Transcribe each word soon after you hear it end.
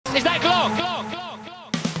Is that Glock?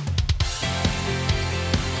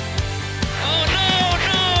 Oh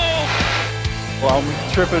no! Well, I'm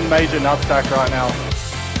tripping major nutsack right now.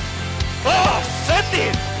 Oh,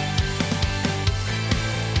 something!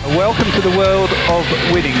 Welcome to the world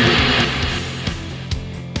of winning.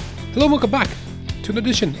 Hello and welcome back to an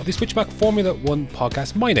edition of the Switchback Formula 1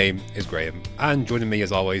 podcast. My name is Graham, and joining me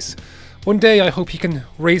as always, one day I hope he can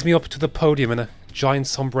raise me up to the podium in a giant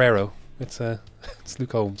sombrero. It's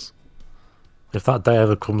Luke Holmes. If that day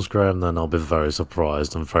ever comes, Graham, then I'll be very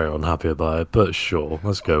surprised and very unhappy about it. But sure,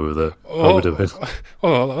 let's go with it. What are we doing?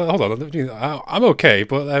 Hold on. I'm okay,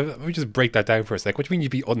 but let me just break that down for a sec. What do you mean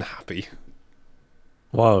you'd be unhappy?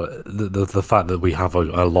 Well, the fact that we have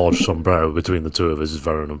a large sombrero between the two of us is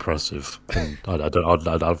very unimpressive. And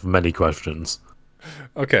I'd have many questions.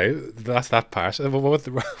 Okay, that's that part. What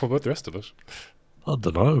about the rest of it? I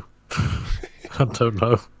don't know. I don't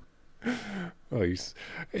know. Oh, if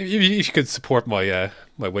you could support my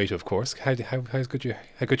my weight, of course. How good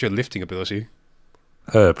your lifting ability?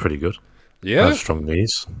 Pretty good. Yeah, I have strong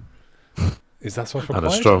knees. Is that what's required?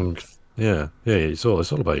 And a strong, yeah. It's all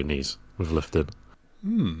about your knees with lifting.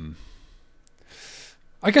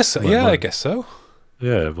 I guess so. Yeah, I guess so.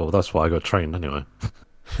 Yeah, well, that's why I got trained anyway.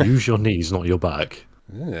 Use your knees, not your back.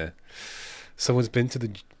 Yeah. Someone's been to the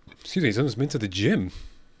gym.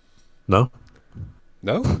 No.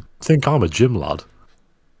 No? I think I'm a gym lad.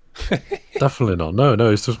 Definitely not. No,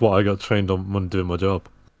 it's just what I got trained on when doing my job.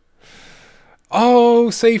 Oh,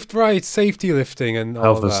 safety lifting and all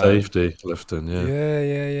Health that. and safety lifting, yeah.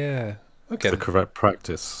 Yeah. Okay. It's the correct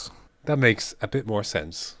practice. That makes a bit more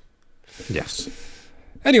sense. Yes.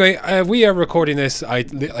 Anyway, we are recording this.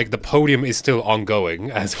 The podium is still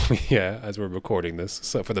ongoing as we're recording this.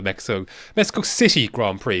 So for the Mexico City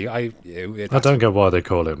Grand Prix, I don't get why they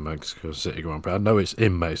call it Mexico City Grand Prix. I know it's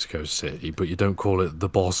in Mexico City, but you don't call it the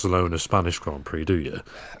Barcelona Spanish Grand Prix, do you?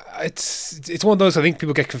 It's one of those. I think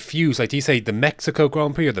people get confused. Like, do you say the Mexico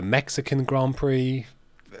Grand Prix or the Mexican Grand Prix?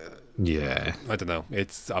 Yeah, I don't know.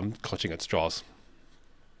 I'm clutching at straws.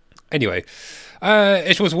 Anyway,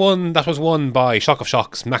 it was won by shock of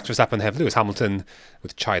shocks. Max Verstappen have Lewis Hamilton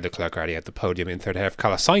with Charlies Leclerc already at the podium in third half.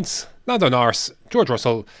 Carlos Sainz, Lando Norris, George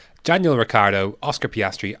Russell, Daniel Ricciardo, Oscar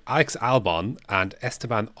Piastri, Alex Albon, and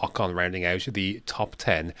Esteban Ocon rounding out the top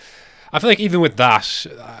 10. I feel like even with that,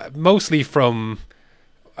 mostly from,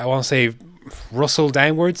 I want to say, Russell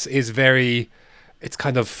downwards is very. It's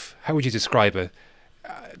kind of, how would you describe it?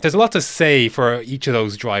 There's a lot to say for each of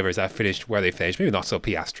those drivers that finished where they finished. Maybe not so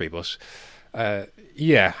Piastri, but how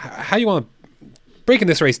you want to breaking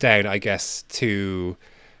this race down? I guess to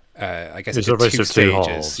it's a race two of stages. 2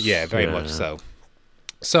 halves. Yeah, very much so.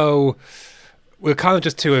 So we'll kind of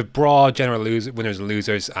just do a broad general winners and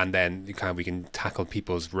losers, and then we can tackle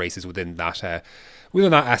people's races within that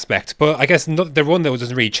aspect. But I guess the one that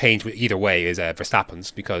doesn't really change either way is Verstappen's,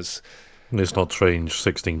 because. It's not changed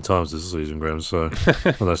 16 times this season, Graham, so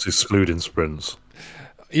unless excluding sprints.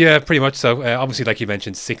 Yeah, pretty much so. Obviously, like you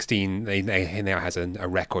mentioned, 16, he now has a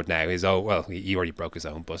record now. He already broke his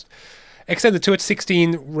own, but extended to it,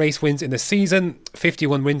 16 race wins in the season,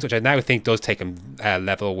 51 wins, which I now think does take him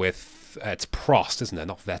level with, it's Prost, isn't it?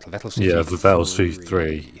 Not Vettel. Vettel's 53. Yeah, Vettel's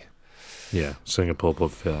 53. Yeah, Singapore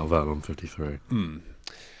put Vettel on 53.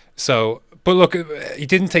 So, but look, he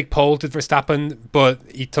didn't take pole to Verstappen, but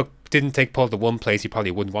he didn't take pole to one place he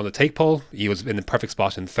probably wouldn't want to take pole. He was in the perfect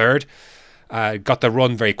spot in third. Got the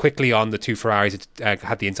run very quickly on the two Ferraris,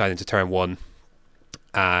 had the inside into turn one.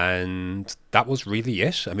 And that was really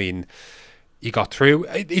it. I mean, he got through.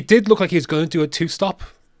 It did look like he was going to do a two-stop.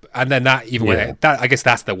 And then that even went out. I guess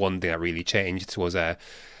that's the one thing that really changed was that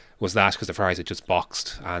because the Ferraris had just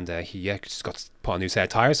boxed. And he just got put on a new set of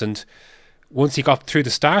tyres. And once he got through the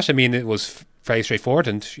start, I mean, it was very straightforward,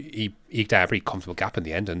 and he eked out a pretty comfortable gap in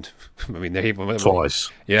the end. And I mean,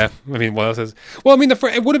 twice. Yeah, I mean, what else is? Well, I mean,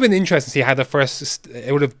 it would have been interesting to see how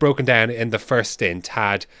it would have broken down in the first stint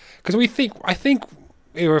had, because I think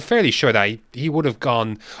we were fairly sure that he would have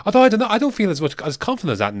gone. Although I don't feel as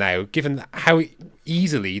confident as that now, given how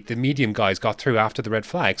easily the medium guys got through after the red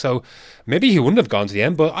flag. So maybe he wouldn't have gone to the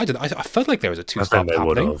end, but I felt like there was a two-stop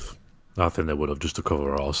happening. I think they would have, just to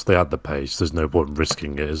cover arse. They had the pace. There's no point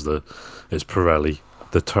risking it. It's Pirelli.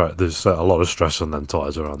 There's a lot of stress on them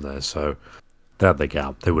tyres around there, so they had the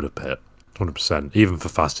gap. They would have pit 100%. Even for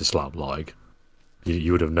fastest lap, like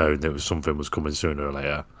you would have known that something was coming sooner or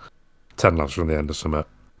later. 10 laps from the end of Summit,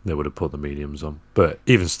 they would have put the mediums on. But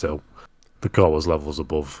even still, the car was levels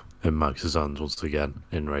above in Max's hands once again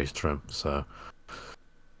in race trim. So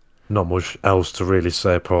not much else to really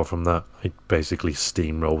say apart from that. He basically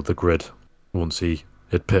steamrolled the grid once he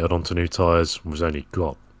had pitted onto new tyres. Was only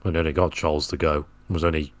got and only got Charles to go. Was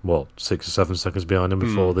only, 6 or 7 seconds behind him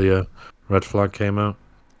before the red flag came out?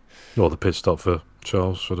 Or the pit stop for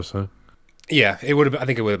Charles, should I say? Yeah, it would have. I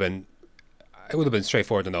think it would have been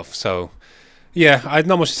straightforward enough. So, yeah, I'd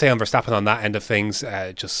not much to say on Verstappen on that end of things.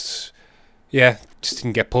 Just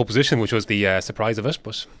didn't get pole position, which was the surprise of it.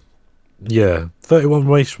 But yeah, 31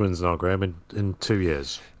 race wins now, Graham, in 2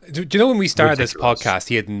 years. Do you know when we started Ridiculous. this podcast,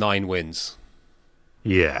 he had 9 wins?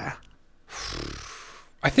 Yeah.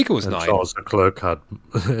 I think it was And 9. Charles Leclerc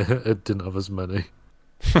it didn't have as many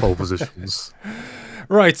pole positions.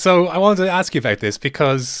 Right, so I wanted to ask you about this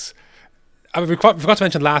because I forgot to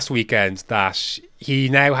mention last weekend that he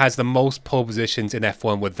now has the most pole positions in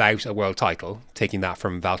F1 without a world title, taking that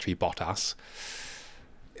from Valtteri Bottas.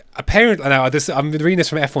 Apparently, now I'm reading this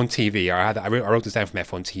from F1 TV, or I wrote this down from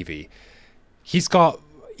F1 TV.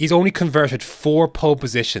 He's only converted 4 pole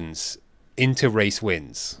positions into race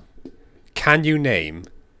wins. Can you name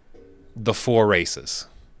the 4 races?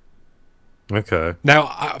 Okay.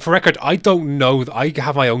 Now, for record, I don't know. I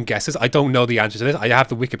have my own guesses. I don't know the answer to this. I have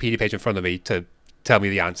the Wikipedia page in front of me to tell me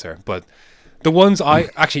the answer. But the ones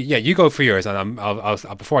you go for yours, and I'll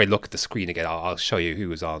before I look at the screen again, I'll show you who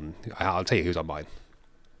was on. I'll tell you who's on mine.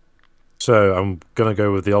 So I'm gonna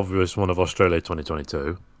go with the obvious one of Australia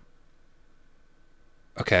 2022.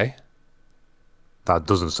 Okay. That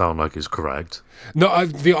doesn't sound like it's correct. No,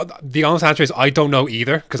 the honest answer is I don't know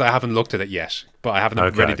either because I haven't looked at it yet. But I have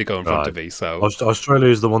it ready to go in front of me. So Australia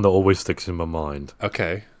is the one that always sticks in my mind.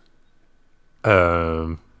 Okay.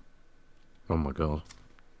 Oh my god.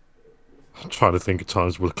 I'm trying to think of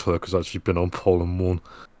times where Leclerc has actually been on pole and won.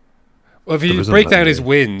 Well, if you break down his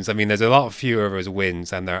wins, I mean, there's a lot fewer of his wins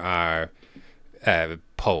than there are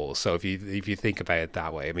poles. So if you think about it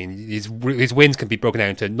that way, I mean, his wins can be broken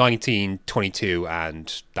down to 19, 22,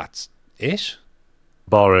 and that's it.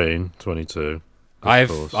 Bahrain 22. I've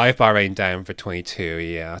Bahrain down for 22.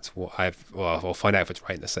 Yeah, that's what I've. Well, we'll find out if it's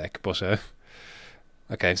right in a sec. But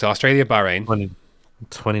okay, so Australia, Bahrain,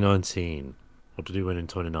 2019. What did he win in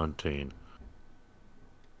 2019?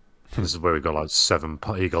 This is where he got like 7.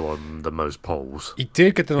 He got on the most poles. He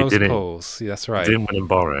did get the most poles. Yeah, that's right. He didn't win in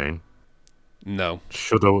Bahrain. No.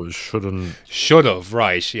 Shouldn't. Should have,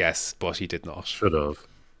 right? Yes, but he did not. Should have.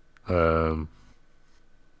 I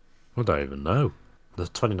don't even know. The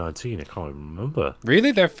 2019, I can't even remember.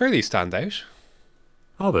 Really, they're fairly standout.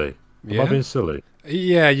 Are they? Yeah. Am I being silly?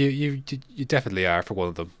 Yeah, you definitely are for one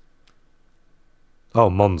of them. Oh,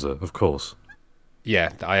 Monza, of course.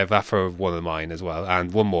 Yeah, I have that for one of mine as well,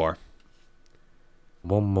 and one more.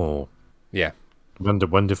 One more. Yeah. When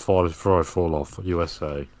did Ferrari fall off?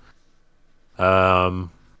 USA.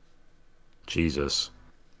 Jesus.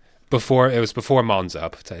 It was before Monza.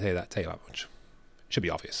 Tell you that much. Should be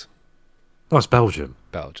obvious. Oh, it's Belgium.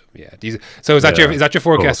 Belgium, yeah. So is that your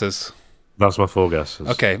 4 guesses? That's my 4 guesses.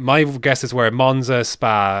 Okay, my guesses were Monza,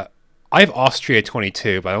 Spa. I have Austria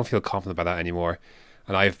 22, but I don't feel confident about that anymore.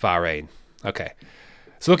 And I have Bahrain. Okay.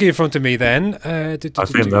 So looking in front of me then. I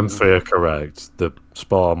think them 3 are correct. The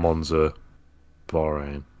Spa, Monza,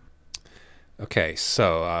 Bahrain. Okay,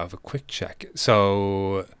 so I have a quick check.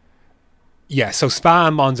 So, yeah, so Spa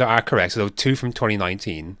and Monza are correct. So 2 from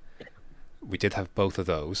 2019. We did have both of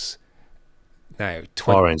those. Now,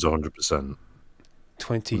 Bahrain's 100%.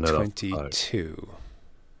 2022.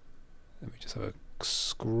 Let me just have a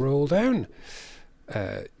scroll down.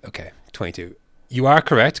 Okay, 22. You are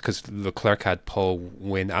correct because Leclerc had pole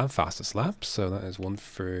win and fastest lap, so that is 1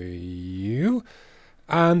 for you.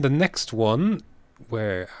 And the next one,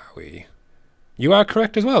 where are we? You are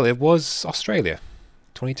correct as well. It was Australia,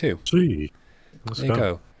 22. Gee, there you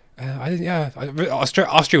go. Austria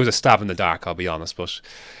was a stab in the dark, I'll be honest. But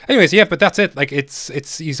anyways, yeah, but that's it. Like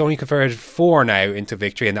he's only converted 4 now into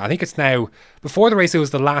victory, and I think it's now before the race it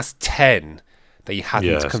was the last 10 that he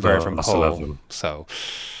hadn't converted from pole. 11. So,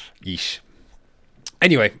 yeesh.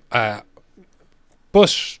 Anyway,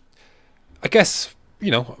 but I guess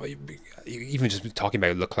even just talking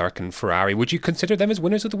about Leclerc and Ferrari, would you consider them as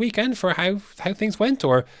winners of the weekend for how things went,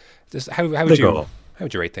 or just how would you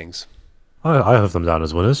rate things? I have them down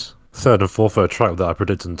as winners. 3rd and 4th at a track that I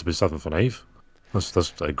predicted them to be 7th and 8th.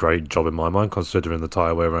 That's a great job in my mind, considering the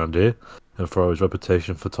tyre around here and Ferrari's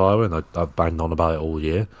reputation for tyre, and I've banged on about it all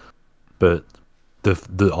year. But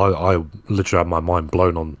I literally had my mind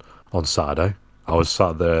blown on Saturday. I was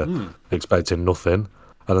sat there expecting nothing,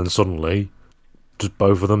 and then suddenly, just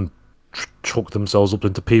both of them chucked themselves up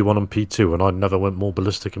into P1 and P2, and I never went more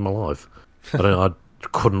ballistic in my life. I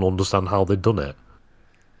couldn't understand how they'd done it.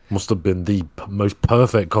 Must have been the most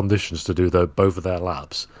perfect conditions to do both of their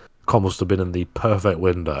laps. Car must have been in the perfect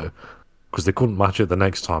window because they couldn't match it the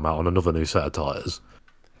next time out on another new set of tyres.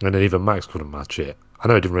 And then even Max couldn't match it. I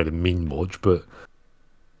know it didn't really mean much, but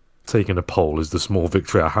taking a pole is the small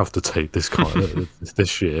victory I have to take this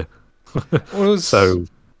this year. Well, it was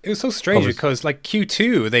so strange because like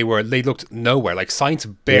Q2 they looked nowhere. Like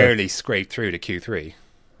Sainz barely scraped through to Q3.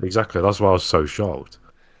 Exactly, that's why I was so shocked.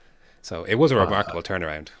 So it was a remarkable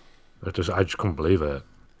turnaround. I just couldn't believe it.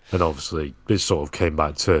 And obviously, it sort of came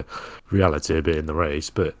back to reality a bit in the race,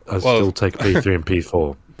 but I still take P3 and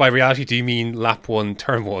P4. By reality, do you mean lap 1,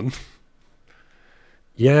 turn 1?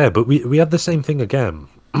 Yeah, but we had the same thing again,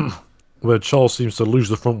 where Charles seems to lose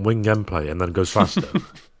the front wing gameplay and then goes faster.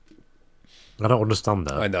 I don't understand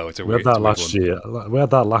that. I know, it's a we weird had that one. We had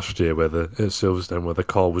that last year at Silverstone where the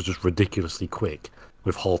car was just ridiculously quick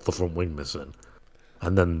with half the front wing missing.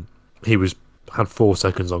 And then he had 4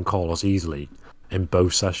 seconds on Carlos easily in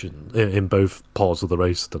both sessions, in both parts of the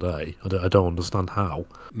race today. I don't understand how.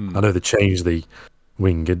 I know they changed the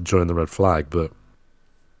wing during the red flag, but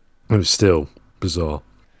it was still bizarre.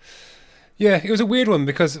 Yeah, it was a weird one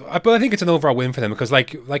but I think it's an overall win for them because,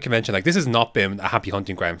 like you mentioned, like this has not been a happy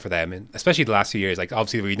hunting ground for them, and especially the last few years. Like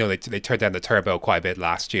obviously we know they turned down the turbo quite a bit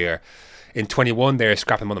last year. In 21, they're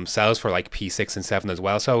scrapping on themselves for like P6 and 7 as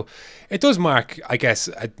well. So it does mark, I guess,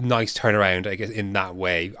 a nice turnaround, I guess, in that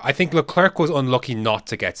way. I think Leclerc was unlucky not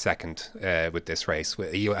to get second with this race.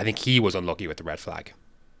 I think he was unlucky with the red flag.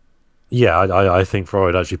 Yeah, I think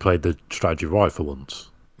Freud actually played the strategy right for once.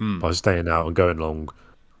 By staying out and going long.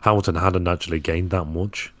 Hamilton hadn't actually gained that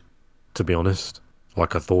much, to be honest.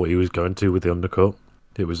 Like I thought he was going to with the undercut.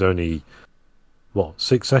 It was only,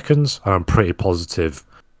 6 seconds? And I'm pretty positive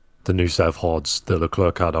the new set of hards that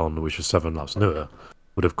Leclerc had on, which was 7 laps newer,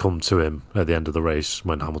 would have come to him at the end of the race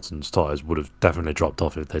when Hamilton's tyres would have definitely dropped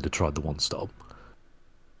off if they'd have tried the one stop.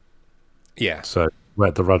 Yeah. So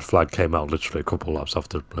where the red flag came out literally a couple of laps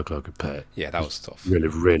after Leclerc had pit. Yeah, that was tough. Really,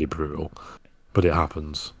 really brutal. But it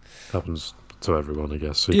happens. It happens to everyone, I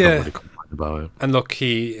guess. So you can't really complain about it. And look,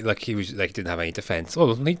 he was like didn't have any defense.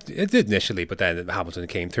 Well, it did initially, but then Hamilton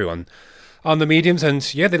came through on the mediums,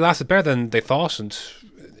 and yeah, they lasted better than they thought, and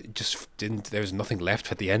it just didn't. There was nothing left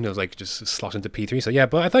at the end. It was like just slot into P3. So yeah,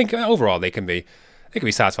 but I think overall they can be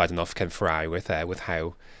satisfied enough, Ken Ferrari, with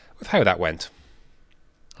how that went.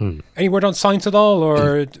 Any word on Sainz at all,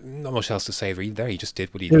 or not much else to say really there? He just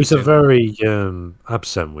did what he did. It was a very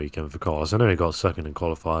absent weekend for Carlos. I know he got second and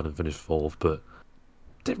qualified and finished 4th, but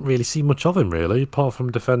didn't really see much of him, really, apart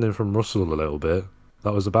from defending from Russell a little bit.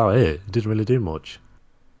 That was about it. He didn't really do much.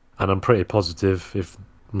 And I'm pretty positive if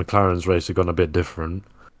McLaren's race had gone a bit different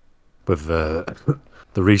with the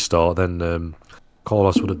restart, then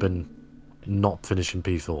Carlos would have been not finishing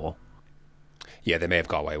P4. Yeah, they may have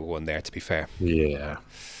got away with one there, to be fair. Yeah.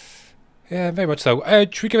 Yeah, very much so.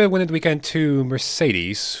 Should we give a win of the weekend to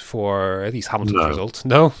Mercedes for at least Hamilton's result?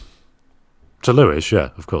 No? To Lewis, yeah,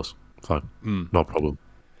 of course. Fine. No problem.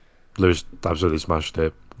 Lewis absolutely smashed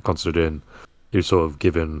it, considering he was sort of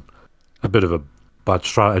given a bit of a bad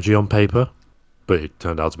strategy on paper, but it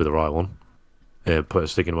turned out to be the right one.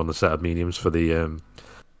 Sticking him on the set of mediums for the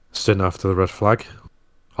stint after the red flag.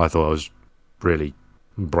 I thought I was really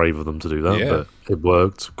brave of them to do that, but it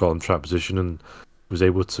worked. Got on track position and was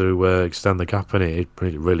able to extend the gap, and it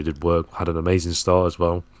really did work. Had an amazing start as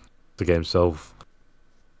well to get himself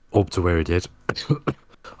up to where he did.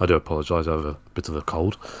 I do apologise, I have a bit of a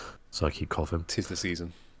cold, so I keep coughing. 'Tis the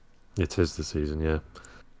season. It is the season, yeah.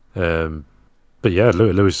 But yeah,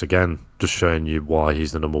 Lewis again, just showing you why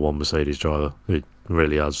he's the number 1 Mercedes driver. He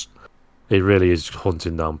really has. He really is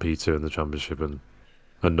hunting down P2 in the championship and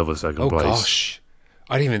another second place. Oh gosh.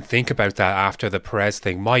 I didn't even think about that after the Perez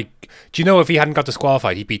thing. Mike, do you know if he hadn't got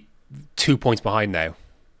disqualified, he'd be 2 points behind now?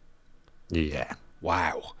 Yeah.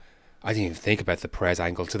 Wow. I didn't even think about the Perez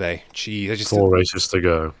angle today. Jeez, 4 races to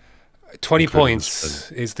go. 20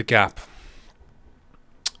 points is the gap.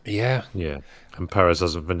 Yeah. Yeah. And Perez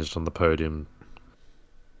hasn't finished on the podium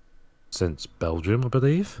since Belgium, I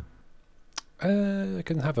believe. I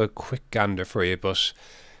can have a quick gander for you, but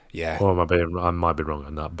yeah. Or I might be wrong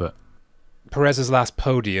on that, but Perez's last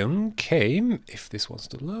podium came, if this wants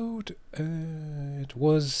to load, it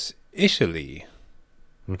was Italy.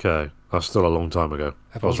 Okay, that's still a long time ago.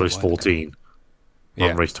 That was race 14.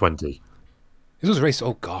 Not race 20. It was race,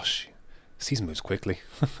 oh gosh. The season moves quickly.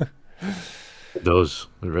 It does.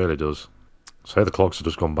 It really does. Say the clocks have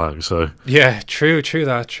just gone back, so... Yeah, true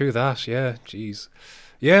that, yeah, jeez.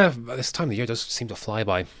 Yeah, this time of the year does seem to fly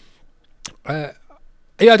by.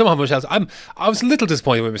 Yeah, I don't have much else. I was a little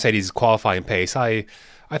disappointed with Mercedes' qualifying pace. I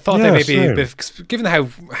thought they maybe, given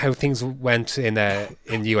how things went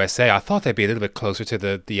in USA, I thought they'd be a little bit closer to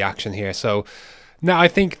the action here. So now I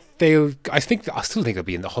still think they'll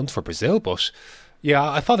be in the hunt for Brazil, but Yeah,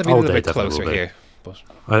 I thought they'd be a little they bit definitely closer will be. here. But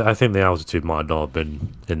I think the altitude might not have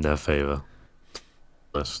been in their favour.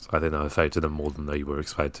 I think that affected them more than they were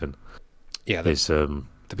expecting. yeah, It's to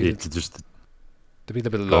be a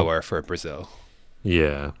little bit lower for Brazil.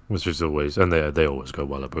 Yeah, which is always, and they always go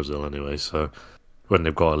well at Brazil anyway. So when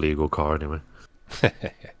they've got a legal car anyway.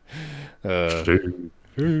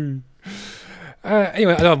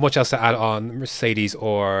 Anyway, I don't have much else to add on Mercedes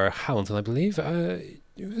or Hamilton, I believe. A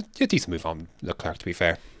decent move on Leclerc, to be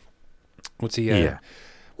fair. Once he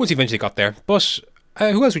eventually got there. But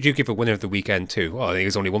who else would you give a winner of the weekend to? Well, I think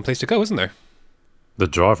there's only one place to go, isn't there? The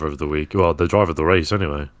driver of the week. Well, the driver of the race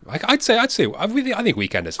anyway. I'd say. I think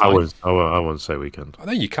weekend is fine. I wouldn't say weekend. I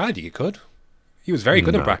think you could. He was very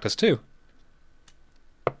good in practice too.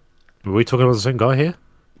 Were we talking about the same guy here?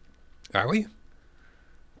 Are we?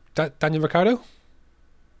 Daniel Ricciardo?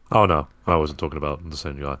 Oh no, I wasn't talking about the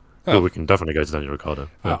same guy. Oh. Well, we can definitely go to Daniel Ricciardo.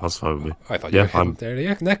 Yeah, that's fine with me. I thought you were there.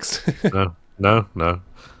 Yeah, next. No.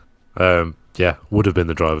 Yeah, would have been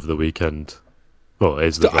the driver of the weekend. Well, it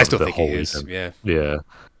is the driver I still of the think whole he is. weekend. Yeah. Yeah.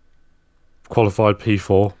 Qualified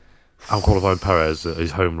P4, out-qualified Perez at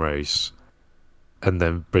his home race, and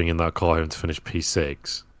then bringing that car home to finish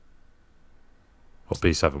P6. Or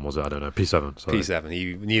P7 was it? I don't know. P7. Sorry. P7.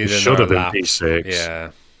 He needed Should have another been lap. P6.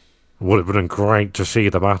 Yeah. Would have been great to see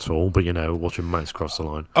the battle, but watching Max cross the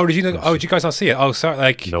line. Oh, did you know? Oh, did you guys not see it? Oh,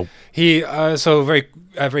 sorry. Nope. He so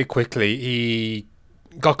very quickly he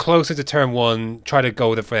got closer to turn 1, tried to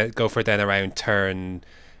go for it then around turn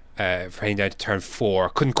heading down to turn 4.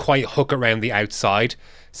 Couldn't quite hook around the outside,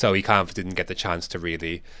 so he kind of didn't get the chance to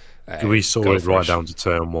really. We saw it right down to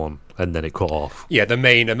turn 1, and then it cut off. Yeah, the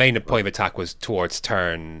main point of attack was towards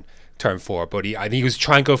turn 4, but I think he was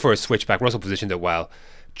trying to go for a switchback. Russell positioned it well.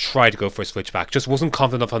 Tried to go for a switchback, just wasn't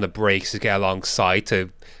confident enough on the brakes to get alongside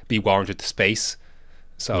to be warranted the space.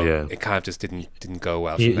 So it kind of just didn't go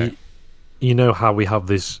well from there. You know how we have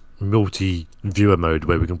this multi-viewer mode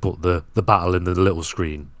where we can put the battle in the little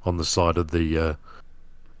screen on the side of the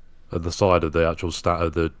actual stat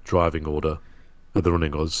of the driving order, of the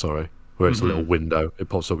running order. Sorry, where it's a little window. It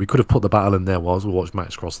pops up. We could have put the battle in there whilst we watch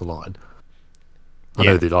Max cross the line. I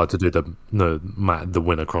know they like to do the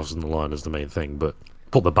winner crossing the line as the main thing, but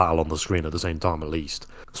put the battle on the screen at the same time at least.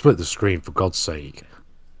 Split the screen for God's sake.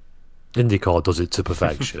 IndyCar does it to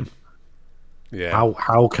perfection. Yeah.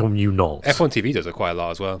 How can you not? F1 TV does it quite a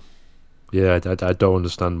lot as well. Yeah, I don't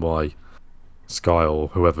understand why Sky or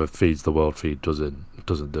whoever feeds the world feed doesn't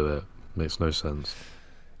do it. Makes no sense.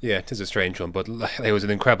 Yeah, it is a strange one, but it was an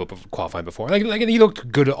incredible qualifying before. Like he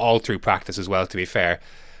looked good all through practice as well. To be fair,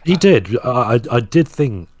 he did. I did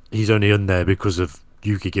think he's only in there because of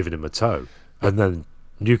Yuki giving him a tow, and then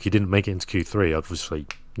Yuki didn't make it into Q3. Obviously,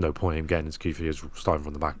 no point in him getting into Q3. He was starting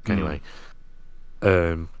from the back anyway.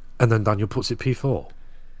 And then Daniel puts it P4.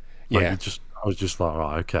 I was just like,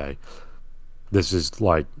 right, okay, this is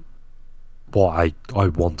like what I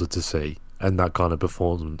wanted to see, and that kind of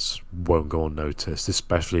performance won't go unnoticed,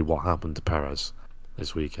 especially what happened to Perez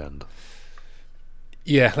this weekend.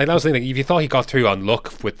 Yeah, like that was the thing. Like, if you thought he got through on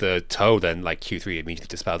luck with the toe, then like Q3 immediately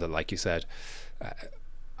dispelled it, like you said.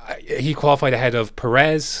 He qualified ahead of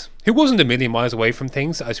Perez, who wasn't a million miles away from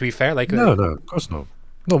things. To be fair, like no, of course not.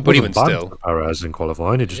 No, but even still, Perez in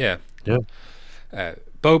qualifying,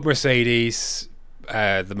 both Mercedes,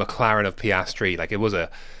 the McLaren of Piastri, like it was a.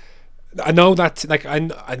 I know that like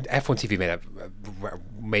F1 TV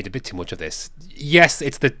made a bit too much of this. Yes,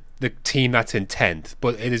 it's the team that's in 10th,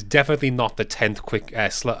 but it is definitely not the 10th quick.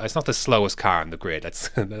 It's not the slowest car on the grid. That's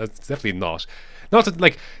definitely not. Not to,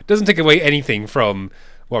 like doesn't take away anything from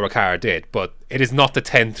what Ricciardo did, but it is not the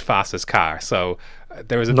 10th fastest car. So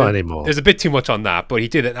there's a bit too much on that, but he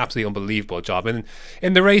did an absolutely unbelievable job. And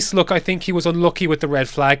in the race, look, I think he was unlucky with the red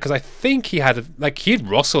flag because I think he had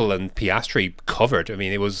Russell and Piastri covered. I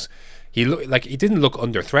mean, he didn't look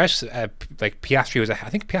under threat. Like Piastri was,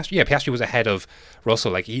 Piastri was ahead of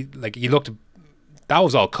Russell. He looked. That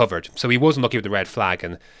was all covered, so he wasn't lucky with the red flag,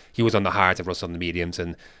 and he was on the hards and Russell on the mediums,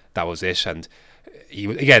 and that was it. And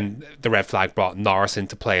the red flag brought Norris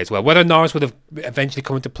into play as well. Whether Norris would have eventually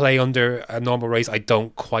come into play under a normal race, I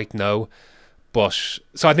don't quite know. But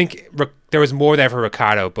so I think there was more there for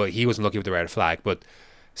Ricciardo, but he wasn't lucky with the red flag. But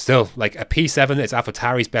still, like a P7 is Alpha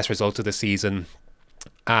Tauri's best result of the season.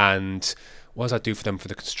 And what does that do for them for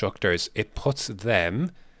the constructors? It puts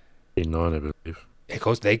them in 9, I believe. It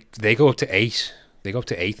goes. They go up to 8. They go up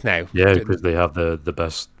to 8th now. Yeah, because they have the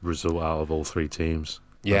best result out of all 3 teams.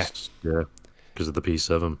 Yeah, because of the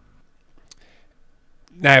P7.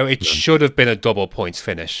 Now it should have been a double points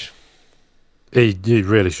finish. It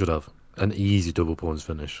really should have an easy double points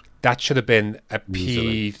finish. That should have been a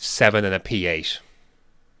P7 and a P8.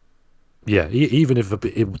 Yeah, even if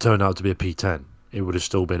it turned out to be a P10, it would have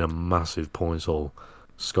still been a massive points haul.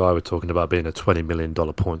 Sky were talking about being a $20 million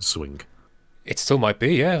point swing. It still might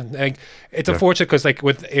be, yeah. Like, it's unfortunate because, like,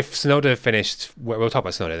 if Tsunoda finished, we'll talk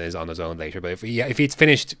about Tsunoda is on his own later, but if he'd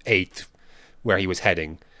finished 8th where he was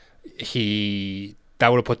heading, that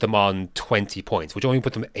would have put them on 20 points, which only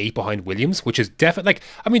put them 8 behind Williams, which is definitely, like,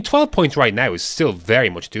 I mean, 12 points right now is still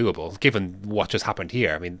very much doable given what just happened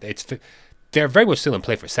here. I mean, they're very much still in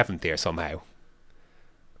play for 7th here somehow.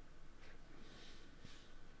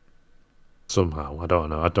 Somehow, I don't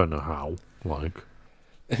know how. Like,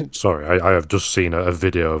 sorry, I have just seen a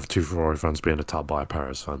video of 2 Ferrari fans being attacked by a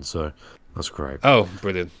Perez fan, so that's great. Oh,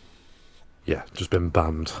 brilliant. Yeah, just been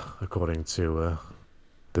banned according to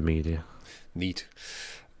the media. Neat.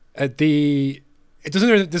 Doesn't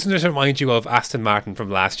this remind you of Aston Martin from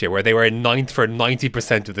last year, where they were in 9th for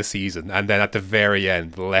 90% of the season, and then at the very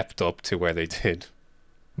end leapt up to where they did?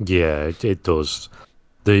 Yeah, it does.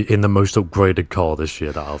 In the most upgraded car this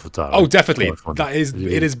year, that Alpha Tauri. Oh, definitely.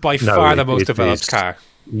 It is by far the most developed car.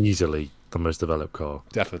 Easily the most developed car.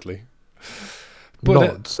 Definitely.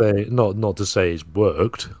 But not to say it's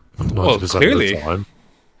worked 90% well, clearly. of the time.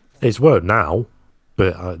 It's worked now,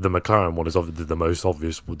 but the McLaren one is obviously the most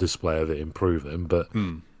obvious display of it improving. But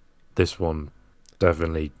this one,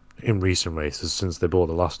 definitely in recent races since they bought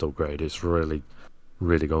the last upgrade, it's really,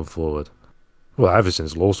 really gone forward. Well, ever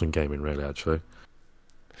since Lawson came in, really, actually.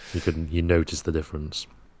 You notice the difference,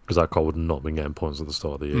 because that car would not have been getting points at the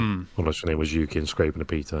start of the year unless your name was Yuki and scraping a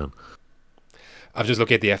P10. I've just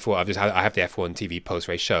looked at the F1. I have the F1 TV post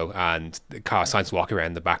race show, and the car signs walking around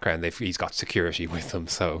in the background. He's got security with him,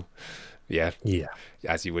 so yeah,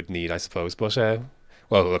 as you would need, I suppose. But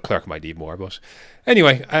well, Leclerc might need more. But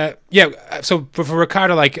anyway, So for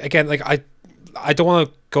Ricciardo, like again, like I don't want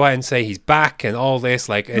to go out and say he's back and all this.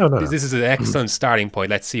 Like this is an excellent starting point.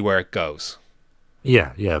 Let's see where it goes.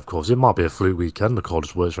 Yeah, of course. It might be a fluke weekend. The car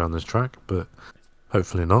just works around this track, but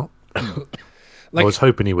hopefully not. I was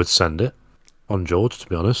hoping he would send it on George, to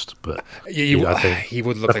be honest. But he would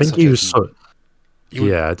look. I think he was.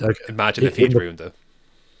 Imagine if he'd ruined it.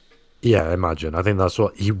 Yeah, imagine. I think that's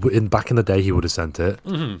what back in the day he would have sent it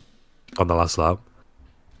on the last lap.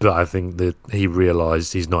 But I think that he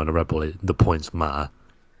realised he's not in a Red Bull. The points matter.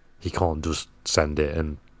 He can't just send it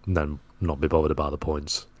and then not be bothered about the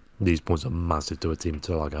points. These points are massive to a team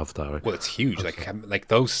like Alpha Tauri. Well, it's huge. Like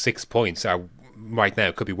those 6 points are right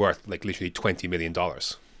now could be worth like literally $20 million.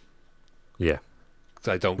 Yeah,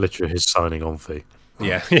 so I don't literally his signing on fee.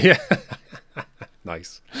 Yeah,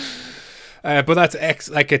 nice. But that's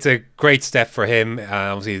it's a great step for him.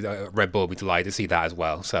 Obviously, Red Bull will be delighted to see that as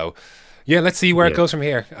well. So, yeah, let's see where it goes from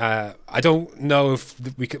here. I don't know if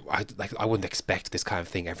we could. I wouldn't expect this kind of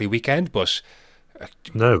thing every weekend, but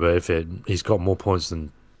no. But if he's got more points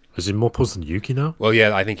than. Is he more points than Yuki now? Well,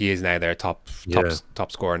 yeah, I think he is now their top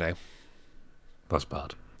scorer now. That's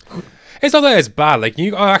bad. It's not that it's bad. Like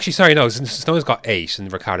actually, sorry, no. Snow's got 8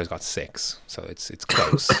 and Ricciardo's got 6, so it's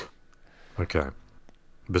close. Okay,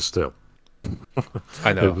 but still,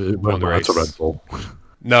 I know. It won't matter to Red Bull.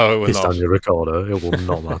 No, it will it's not. Daniel Ricciardo. It will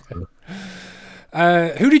not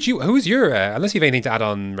matter. Who's your unless you have anything to add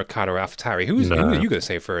on Ricciardo or AlphaTauri, who are you going to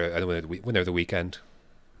say for winner of the weekend?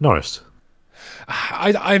 Norris.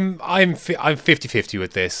 I'm 50-50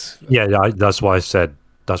 with this. Yeah, that's why I said.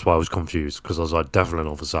 That's why I was confused, because I was like, definitely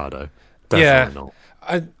not for Sado. Definitely not.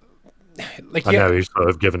 I know he's sort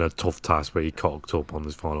of given a tough task, but he cocked up on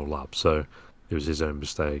his final lap, so it was his own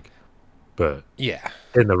mistake. But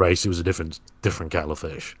in the race, it was a different kettle of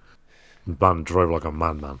fish. Man drove like a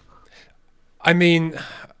madman. I mean,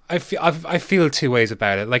 I feel two ways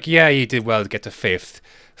about it. Like, yeah, he did well to get to 5th.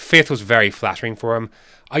 5th was very flattering for him.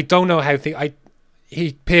 I don't know how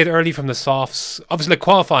he pitted early from the softs. Obviously,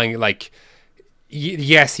 qualifying, like,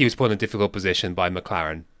 yes, he was put in a difficult position by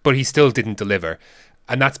McLaren, but he still didn't deliver.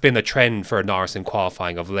 And that's been a trend for Norris in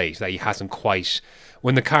qualifying of late, that he hasn't quite...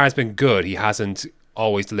 When the car has been good, he hasn't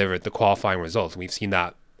always delivered the qualifying result. And we've seen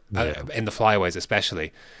that in the flyaways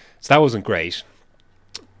especially. So that wasn't great.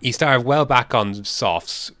 He started well back on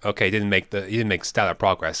softs. Okay, he didn't make stellar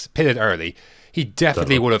progress. Pitted early. He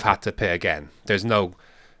definitely would have had to pit again. There's no...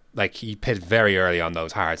 Like, he pitted very early on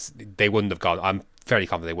those hards. They wouldn't have gone... I'm fairly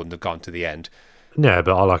confident they wouldn't have gone to the end. Yeah,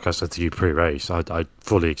 but like I said to you pre-race, I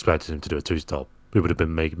fully expected him to do a 2-stop. It would have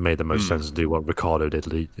been made the most sense to do what Ricciardo did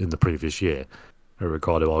in the previous year.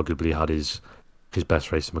 Ricciardo arguably had his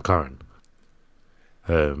best race in McLaren.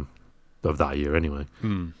 Of that year, anyway.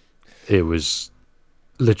 It was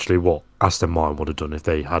literally what Aston Martin would have done if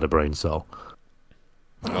they had a brain cell.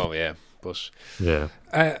 Oh, yeah. But yeah.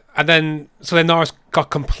 And then Norris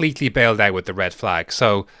got completely bailed out with the red flag.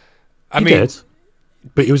 So I He mean, did,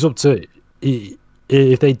 but it was up to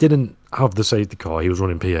if they didn't have the safety car, he was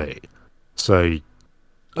running P8. So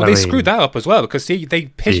well, they screwed that up as well because they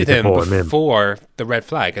pitted they him brought him in. before the red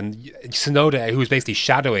flag, and Tsunoda, who was basically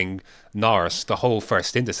shadowing Norris the whole first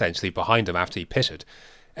stint essentially behind him after he pitted,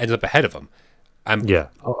 ended up ahead of him. Yeah,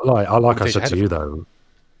 like I Finished said ahead to of you him. though,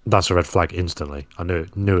 that's a red flag instantly. I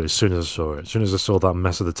knew it as soon as I saw it. As soon as I saw that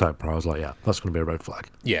mess of the Tech Pro, I was like, yeah, that's going to be a red flag.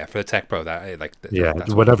 Yeah, for the Tech Pro, that's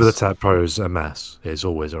Whenever the what Tech Pro is a mess, it's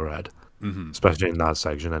always a red. Mm-hmm. Especially in that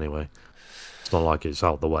section anyway. It's not like it's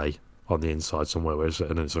out the way on the inside somewhere where it's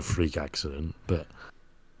a freak accident, but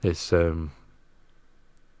it's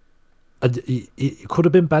it could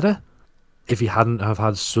have been better if he hadn't have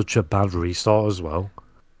had such a bad restart as well.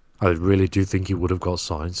 I really do think he would have got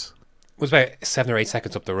signs. It was about 7 or 8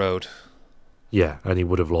 seconds up the road. Yeah, and he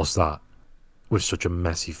would have lost that with such a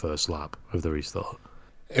messy first lap of the restart.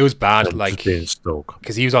 It was bad, And like just being stuck.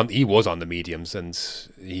 because he was on the mediums and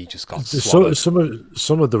he just got So, swallowed.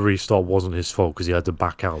 some of the restart wasn't his fault because he had to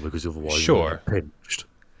back out because otherwise he would have been pinched.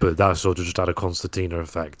 But that sort of just had a concertina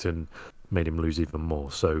effect and made him lose even more.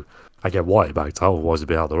 So I get why he backed out, otherwise he'd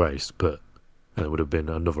be out of the race. But it would have been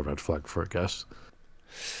another red flag for it, I guess.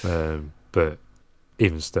 But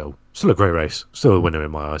even still a great race, still a winner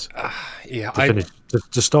in my eyes. Yeah,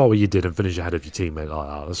 To start where you did and finish ahead of your teammate like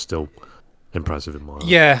that, that's still impressive in my eyes.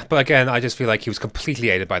 yeah, but again, I just feel like he was completely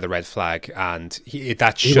aided by the red flag, and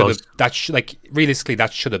realistically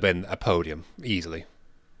that should have been a podium easily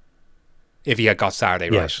if he had got Saturday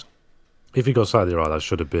right. If he got Saturday right, that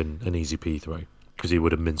should have been an easy P3 because he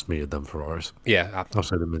would have mincemeated them Ferraris. Yeah,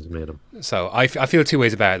 Absolutely mincemeated them. so I feel two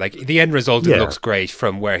ways about it. Like the end result, it looks great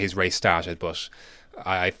from where his race started, but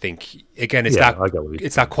I think again it's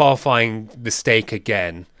that qualifying mistake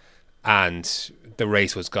again, and the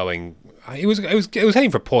race was going. It was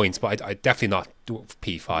heading for points, but I definitely not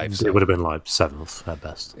P5. So. It would have been like 7th at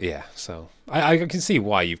best. Yeah, so I can see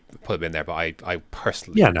why you put him in there, but I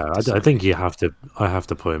personally Yeah, no, I think you have to. I have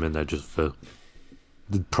to put him in there just for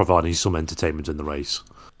providing some entertainment in the race.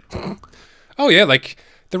 Oh yeah, like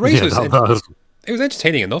the race was. was It was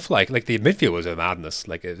entertaining enough. Like the midfield was a madness.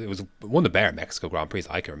 Like it was one of the better Mexico Grand Prix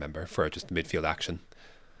I can remember for just midfield action.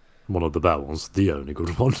 one of the better ones, the only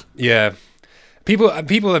good one. Yeah. People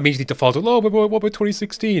immediately defaulted, what about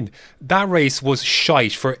 2016? That race was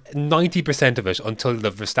shite for 90% of it until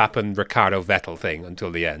the Verstappen, Ricciardo, Vettel thing until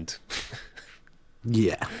the end.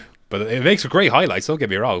 Yeah. But it makes for great highlights, don't get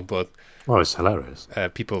me wrong, but Oh, it's hilarious.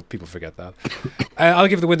 people forget that. I'll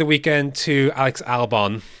give the win of the weekend to Alex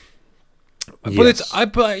Albon. But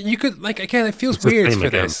but you could, like, again, it feels weird for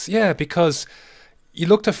this. Yeah, because you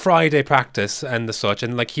looked at Friday practice and the such,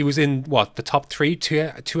 and like he was in the top two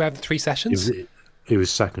out of 3 sessions. He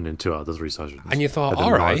was second in 2 out of the 3 sessions, and you thought, then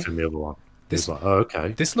all right, ninth in the other one. This like, oh, okay,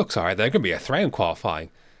 this looks all right. They're going to be a threat in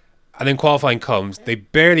qualifying, and then qualifying comes. They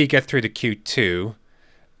barely get through the Q2,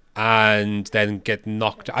 and then get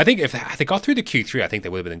knocked. I think if they got through the Q3, I think they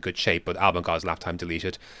would have been in good shape. But Albon got his lap time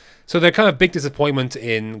deleted, so they're kind of big disappointment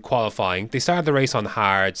in qualifying. They started the race on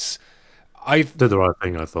hards. I did the right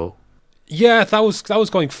thing, I thought. Yeah, that was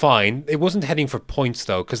going fine. It wasn't heading for points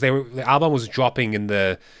though, because Albon was dropping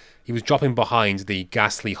he was dropping behind the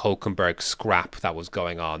Gasly Hulkenburg scrap that was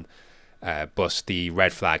going on. But the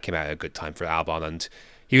red flag came out at a good time for Albon, and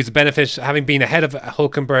he was a benefit having been ahead of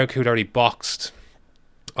Hulkenburg, who'd already boxed.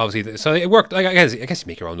 Obviously, so it worked. I guess you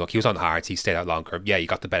make your own luck. He was on hards. He stayed out longer. Yeah, you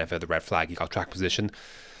got the benefit of the red flag. You got track position.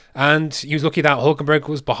 And he was lucky that Hulkenberg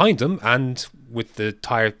was behind him, and with the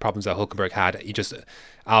tyre problems that Hulkenberg had,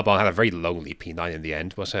 Albon had a very lonely P9 in the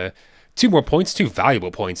end. But 2 more points, 2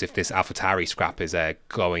 valuable points if this Alpha Tauri scrap is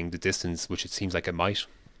going the distance, which it seems like it might.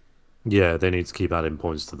 Yeah, they need to keep adding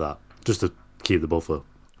points to that, just to keep the buffer,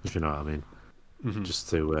 if you know what I mean. Mm-hmm. Just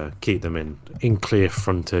to keep them in clear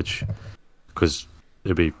frontage, because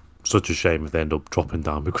it'd be such a shame if they end up dropping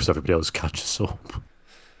down because everybody else catches up.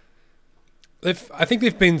 I think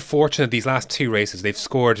they've been fortunate these last 2 races. They've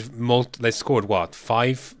scored what,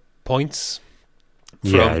 5 points?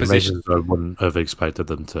 Yeah, positions I wouldn't have expected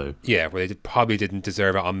them to. Yeah, where they probably didn't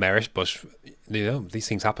deserve it on merit, but these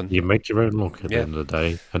things happen. You make your own luck at the end of the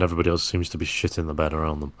day, and everybody else seems to be shitting the bed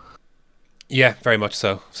around them. Yeah, very much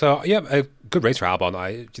so. So yeah, a good race for Albon.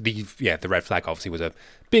 The red flag obviously was a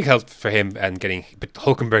big help for him, and getting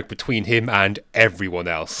Hulkenberg between him and everyone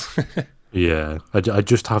else. Yeah, I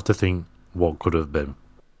just have to think what could have been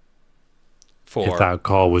if that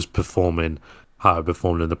car was performing how it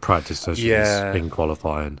performed in the practice sessions in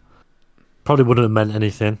qualifying. Probably wouldn't have meant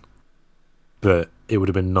anything, but it would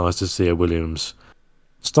have been nice to see a Williams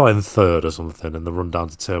starting third or something, and the run down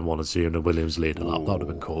to turn one and seeing the Williams leading up. That would have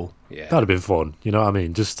been cool. Yeah. That'd have been fun. You know what I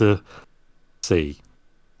mean? Just to see.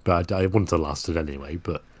 But it wouldn't have lasted anyway.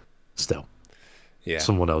 But still,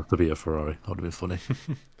 someone else to beat a Ferrari. That would have been funny.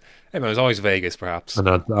 Hey man, it was always Vegas, perhaps. And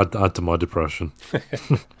I'd add to my depression. Do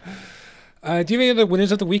you have any other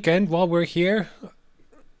winners of the weekend while we're here?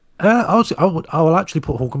 I will actually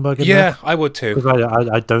put Hulkenberg in there. Yeah, I would too. Because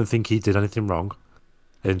I don't think he did anything wrong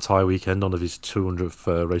the entire weekend on his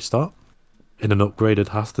 200th race start in an upgraded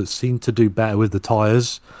Haas that seemed to do better with the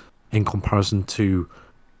tyres in comparison to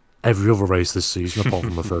every other race this season apart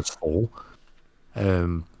from the first four.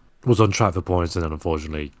 Was on track for points, and then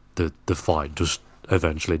unfortunately the fight just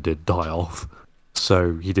eventually did die off.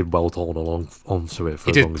 So he did well to hold along onto it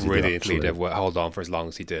for as long as he did. He did hold on for as long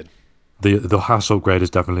as he did. The Haas upgrade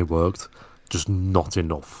has definitely worked, just not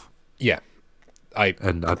enough. Yeah, I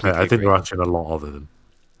think there are actually a lot of them,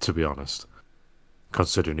 to be honest,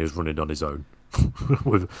 considering he was running on his own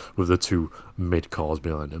with the two mid cars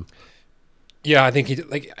behind him. Yeah, I think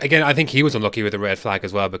I think he was unlucky with the red flag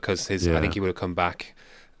as well because I think he would have come back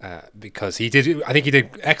because he did. I think he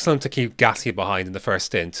did excellent to keep Gasly behind in the first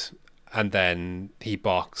stint, and then he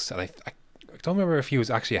boxed. And I don't remember if he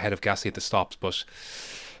was actually ahead of Gasly at the stops, but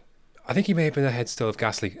I think he may have been ahead still of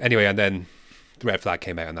Gasly. Anyway, and then the red flag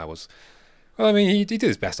came out, and that was. Well, I mean, he did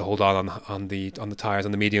his best to hold on the tyres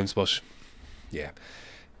on the mediums, but yeah.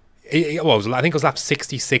 I think it was lap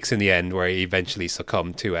 66 in the end where he eventually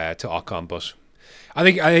succumbed to Ocon. But I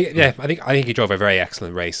think he drove a very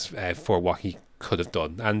excellent race for what he could have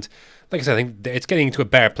done. And like I said, I think it's getting into a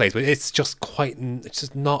better place, but it's just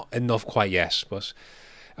not enough quite yet. But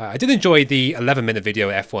I did enjoy the 11-minute video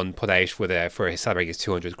F1 put out for his celebrating his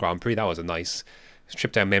 200th Grand Prix. That was a nice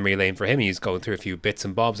trip down memory lane for him. He's going through a few bits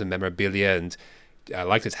and bobs and memorabilia, and I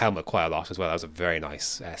liked his helmet quite a lot as well. That was a very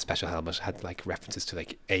nice special helmet. It had like references to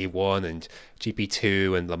like A1 and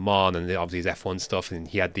GP2 and Le Mans and obviously his F1 stuff. And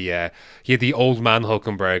he had the old man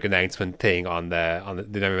Hulkenberg announcement thing on the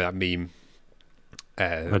remember that meme?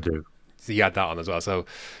 I do. So he had that on as well. So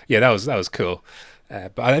yeah, that was cool.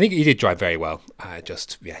 But I think he did drive very well.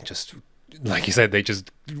 Just like you said, they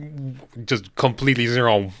just completely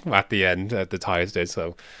zero at the end. The tyres did,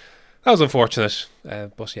 so that was unfortunate.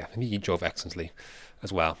 But yeah, I think he drove excellently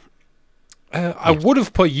as well. I would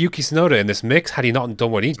have put Yuki Tsunoda in this mix had he not done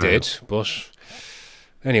what he did. But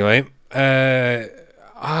anyway, I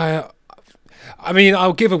mean,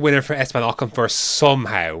 I'll give a winner for Esteban Ocon for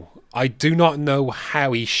somehow. I do not know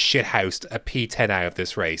how he shithoused a P10 out of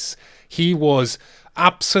this race. He was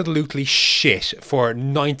absolutely shit for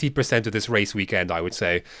 90% of this race weekend, I would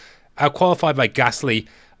say. Outqualified by Gasly,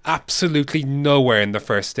 absolutely nowhere in the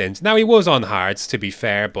first stint. Now, he was on hards, to be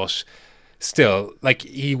fair, but still, like,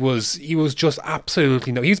 he was just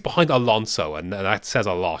absolutely no. He was behind Alonso, and that says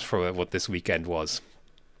a lot for what this weekend was.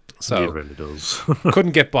 So, it really does.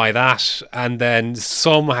 couldn't get by that, and then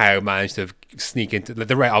somehow managed to sneak into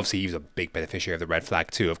the red. Obviously, he was a big beneficiary of the red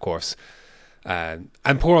flag too, of course. And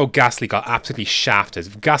poor old Gasly got absolutely shafted.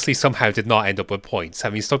 Gasly somehow did not end up with points,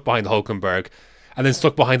 having stuck behind Hulkenberg, and then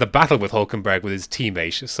stuck behind the battle with Hulkenberg with his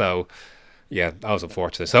teammate. So, yeah, that was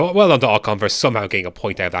unfortunate. So, well done to Ocon for somehow getting a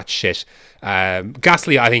point out of that shit.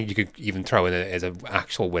 Gasly, I think you could even throw in as an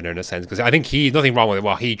actual winner in a sense, because I think nothing wrong with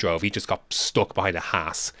what he drove. He just got stuck behind a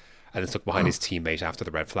Haas and then stuck behind his teammate after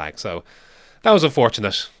the red flag. So, that was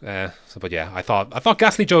unfortunate. But yeah, I thought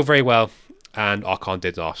Gasly drove very well, and Ocon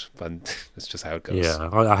did not. And that's just how it goes. Yeah,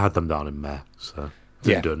 I had them down in meh, so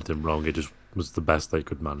didn't do anything wrong. It just was the best they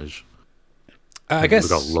could manage. I guess we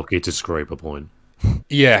got lucky to scrape a point.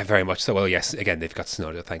 Yeah, very much so. Well, yes, again, they've got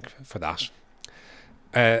Tsunoda to thank for that.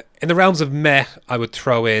 In the realms of meh, I would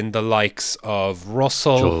throw in the likes of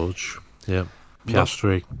Russell. George, yeah.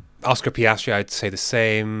 Piastri. Oscar Piastri, I'd say the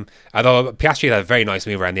same. Although Piastri had a very nice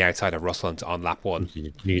move around the outside of Russell on lap one.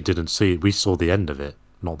 You didn't see it. We saw the end of it,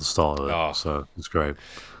 not the start of it. Oh. So it's great.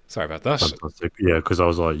 Sorry about that. Fantastic. Yeah, because I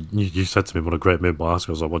was like, you said to me, what a great move by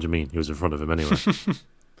Oscar. I was like, what do you mean? He was in front of him anyway.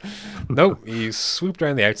 No, he swooped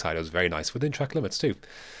around the outside. It was very nice within track limits too.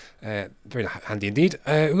 Very handy indeed.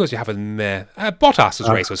 Who else do you have in meh? Bottas's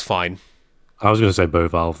race was fine. I was going to say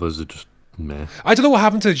both Alphas are just meh. I don't know what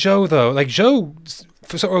happened to Zhou though. Like Zhou,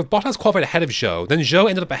 Bottas qualified ahead of Zhou, then Zhou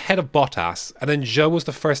ended up ahead of Bottas, and then Zhou was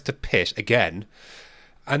the first to pit again.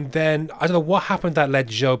 And then I don't know what happened that led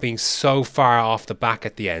Zhou being so far off the back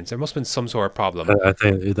at the end. There must have been some sort of problem. I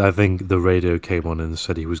think the radio came on and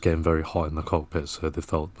said he was getting very hot in the cockpit, so they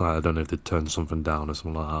felt, I don't know if they turned something down or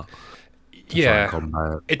something like that.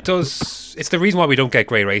 Yeah, it does. It's the reason why we don't get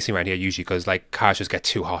great racing around here usually, because like cars just get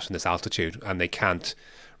too hot in this altitude and they can't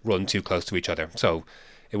run too close to each other. So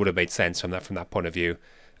it would have made sense from that point of view.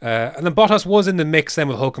 And then Bottas was in the mix then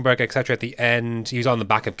with Hulkenberg, etc. At the end, he was on the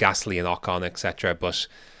back of Gasly and Ocon, etc. But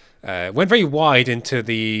went very wide into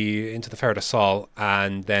the Fer de Sol,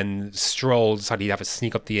 and then Stroll decided he'd have a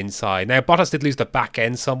sneak up the inside. Now Bottas did lose the back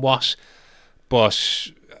end somewhat, but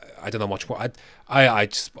I don't know much more. I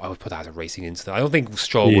would put that as a racing incident. I don't think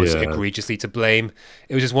Stroll was egregiously to blame.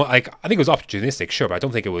 It was just one, like, I think it was opportunistic, sure, but I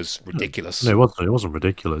don't think it was ridiculous. No, it wasn't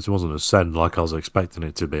ridiculous. It wasn't a send like I was expecting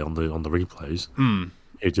it to be on the replays.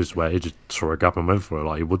 It just saw a gap and went for it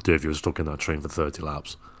like he would do if he was stuck in that train for 30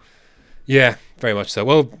 laps. Yeah, very much so.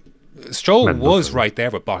 Well, Stroll was right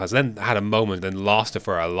there with Bottas, then had a moment and lost it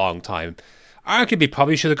for a long time. Arguably,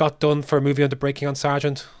 probably should have got done for moving under braking on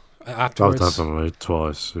Sargent afterwards. Definitely,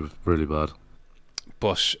 twice. It was really bad.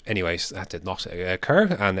 But anyways, that did not occur,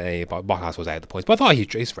 and Bottas was out of the points. But I thought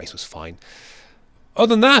his race was fine.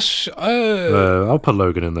 Other than that, I'll put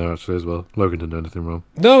Logan in there actually as well. Logan didn't do anything wrong.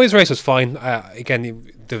 No, his race was fine. Again,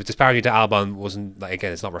 the disparity to Albon wasn't, like,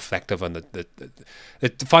 again, it's not reflective, and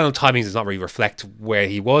the final timings does not really reflect where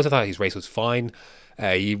he was. I thought his race was fine.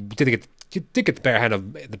 He did get the bare hand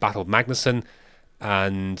of the battle of Magnussen,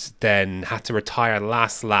 and then had to retire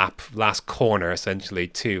last corner essentially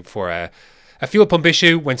for a fuel pump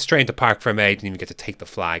issue. Went straight into Park Fermé, didn't even get to take the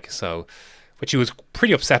flag. So, which he was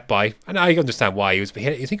pretty upset by, and I understand why. I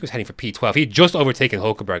think he was heading for P12. He had just overtaken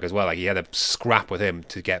Hulkenberg as well. Like, he had a scrap with him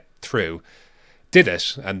to get through. Did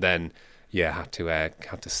it, and then had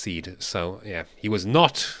to cede. So he was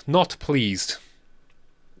not pleased.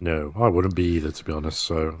 No, I wouldn't be either, to be honest.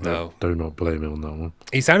 So no, do not blame him on that one.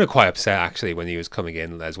 He sounded quite upset actually when he was coming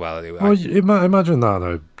in as well. Well, imagine that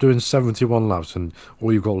though, doing 71 laps and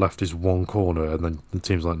all you've got left is one corner, and then the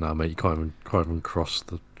team's like, "Nah, mate, you can't even cross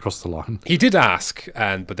the line." He did ask,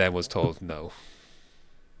 but then was told no.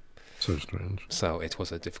 So strange. So it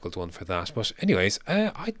was a difficult one for that. But anyways,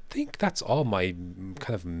 I think that's all my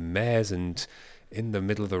kind of mez and in the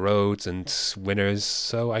middle of the roads and winners.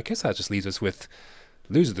 So I guess that just leaves us with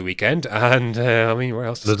loser of the weekend. And I mean, where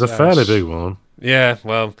else? There's a fairly big one. Yeah,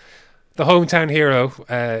 well, the hometown hero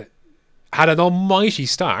had an almighty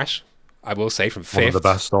start, I will say, from fifth. One of the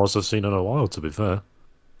best starts I've seen in a while, to be fair.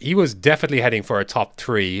 He was definitely heading for a top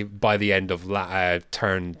three by the end of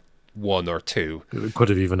turn 1 or 2. It could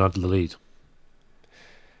have even had the lead.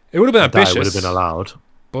 It would have been ambitious. It would have been allowed.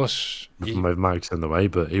 But with Max in the way,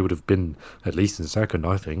 but he would have been at least in second,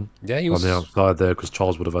 I think. Yeah, he was on the outside there because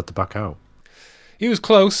Charles would have had to back out. He was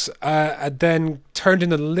close, and then turned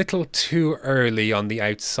in a little too early on the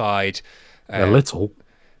outside. A little.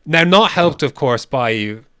 Now, not helped, of course,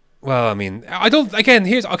 by. Well, I mean, I don't. Again,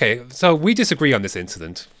 okay. So we disagree on this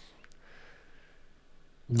incident.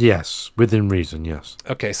 Yes, within reason, yes.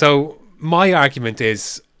 Okay, so my argument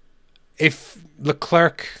is, if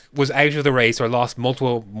Leclerc was out of the race or lost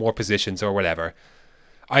multiple more positions or whatever,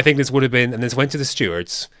 I think this would have been, and this went to the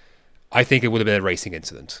stewards, I think it would have been a racing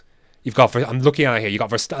incident. You've got, I'm looking at it here, you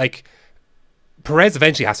got like, Perez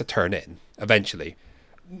eventually has to turn in, eventually.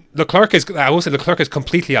 Leclerc is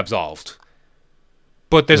completely absolved.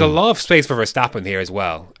 But there's a lot of space for Verstappen here as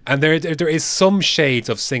well. And there is some shades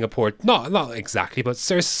of Singapore, not exactly, but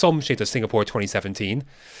there's some shades of Singapore 2017.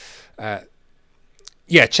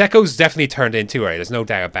 Checo's definitely turned in too early, there's no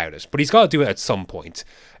doubt about it. But he's got to do it at some point.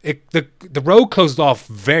 The road closed off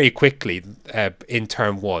very quickly in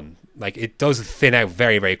turn 1. Like, it does thin out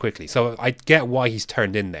very, very quickly. So I get why he's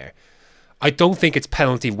turned in there. I don't think it's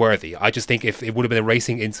penalty worthy. I just think if it would have been a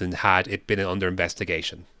racing incident had it been under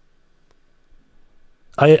investigation.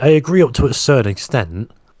 I agree up to a certain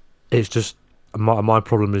extent. It's just my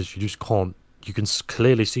problem is you just can't. You can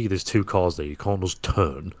clearly see there's two cars there. You can't just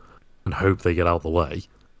turn and hope they get out of the way.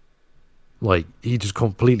 Like, he just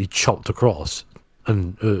completely chopped across,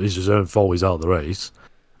 and it's his own fault he's out of the race,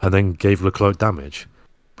 and then gave Leclerc damage,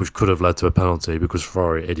 which could have led to a penalty because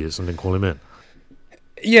Ferrari idiots and didn't call him in.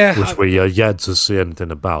 Yeah, which we are yet to see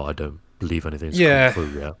anything about. I don't believe anything's come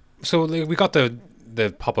through yet. So we got the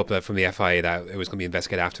pop-up from the FIA that it was going to be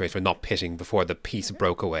investigated after for not pitting before the piece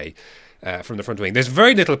broke away from the front wing. There's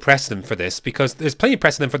very little precedent for this because there's plenty of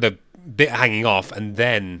precedent for the bit hanging off and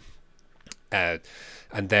then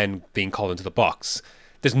being called into the box.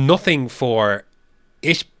 There's nothing for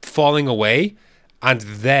it falling away and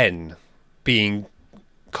then being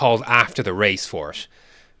called after the race for it.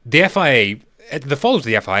 The FIA, the fault of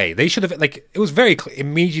the FIA, they should have, like, it was very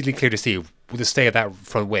immediately clear to see with the stay of that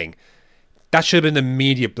front wing. That should have been an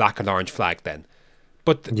immediate black and orange flag then.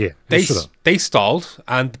 But they stalled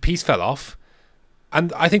and the piece fell off,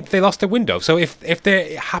 and I think they lost their window. So if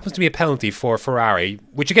there happens to be a penalty for Ferrari,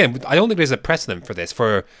 which again, I don't think there's a precedent for this,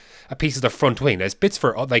 for a piece of the front wing, there's bits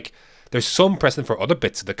for, like, there's some precedent for other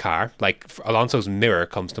bits of the car, like Alonso's mirror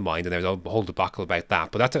comes to mind, and there's a whole debacle about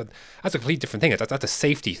that. But that's a completely different thing. That's a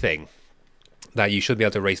safety thing, that you should be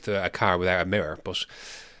able to race a car without a mirror. But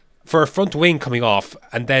for a front wing coming off,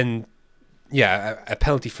 and then a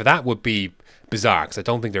penalty for that would be bizarre, because I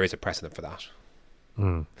don't think there is a precedent for that.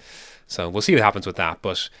 So we'll see what happens with that.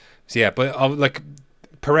 But like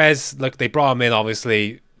Perez, like they brought him in.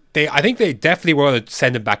 Obviously, I think they definitely were going to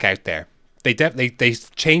send him back out there. They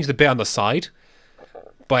changed the bit on the side,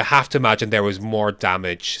 but I have to imagine there was more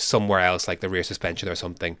damage somewhere else, like the rear suspension or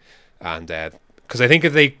something. And because I think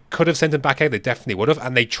if they could have sent him back out, they definitely would have.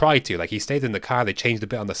 And they tried to. Like, he stayed in the car. They changed the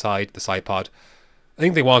bit on the side pod. I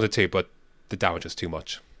think they wanted to, but the damage was too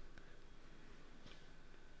much.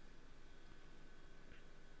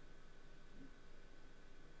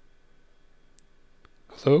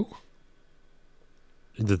 Hello?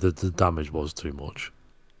 The damage was too much.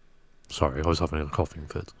 Sorry, I was having a coughing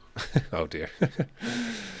fit. Oh dear.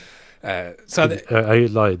 They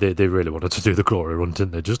really wanted to do the glory run,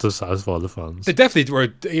 didn't they? Just to satisfy the fans. They definitely were.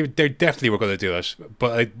 They definitely were going to do it,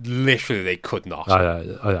 but literally they could not.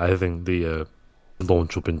 I think the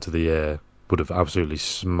launch up into the air would have absolutely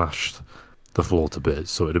smashed the floor to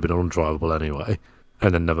bits, so it'd have been undrivable anyway.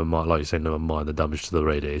 And then never mind the damage to the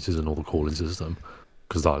radiators and all the cooling system,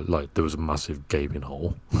 because there was a massive gaping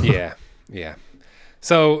hole. Yeah.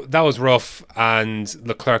 So that was rough, and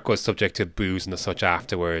Leclerc was subject to boos and such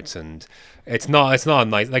afterwards, and it's not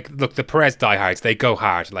nice. Like, look, the Perez diehards, they go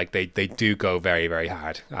hard. Like, they do go very, very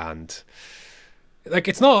hard, and like,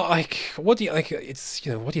 it's not like, what do you have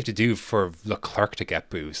to do for Leclerc to get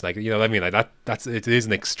boos? Like, you know what I mean? Like, it is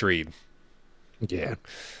an extreme. Yeah.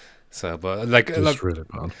 So, but like, really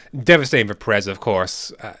bad. Devastating for Perez, of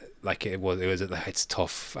course. It's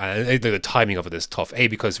tough, and the timing of it is tough.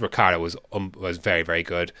 Because Ricciardo was very, very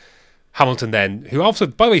good. Hamilton then, who also,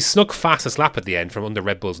 by the way, snuck fastest lap at the end from under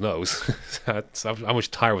Red Bull's nose. That's how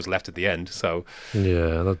much tyre was left at the end. So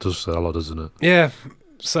yeah, that does say a lot, doesn't it? Yeah.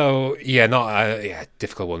 So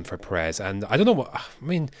difficult one for Perez, and I don't know what I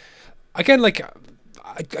mean. Again, like,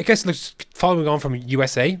 I guess, like, following on from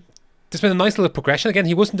USA. There's been a nice little progression. Again,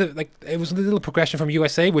 it was a little progression from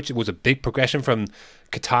USA, which was a big progression from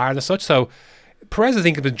Qatar and such. So Perez, I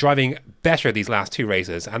think, has been driving better these last two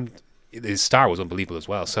races, and his start was unbelievable as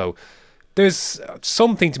well. So there's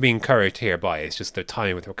something to be encouraged here by. It's just the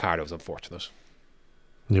timing with Ricciardo was unfortunate.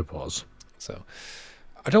 It was. So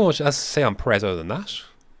I don't know what else to say on Perez other than that.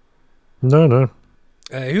 No.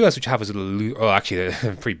 Who else would you have as a actually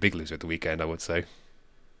a pretty big loser at the weekend, I would say.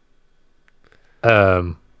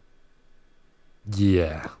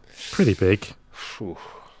 Yeah, pretty big. Whew.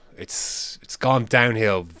 It's gone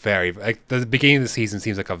downhill very. Like, the beginning of the season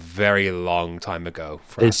seems like a very long time ago.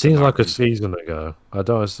 It seems like a season ago. I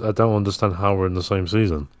don't understand how we're in the same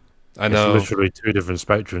season. I know. It's literally two different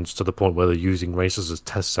spectrums, to the point where they're using races as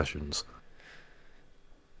test sessions.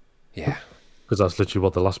 Yeah, because that's literally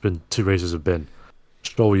what the last two races have been.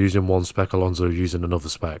 Stroll using one spec, Alonso using another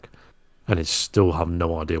spec, and it still have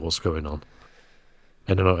no idea what's going on.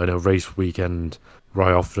 In a race weekend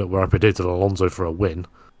where I predicted Alonso for a win.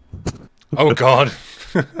 Oh God!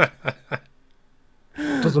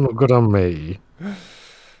 Doesn't look good on me.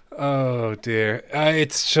 Oh dear!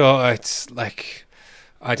 It's like,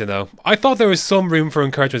 I don't know. I thought there was some room for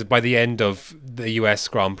encouragement by the end of the US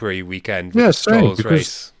Grand Prix weekend. Yeah, Stroll's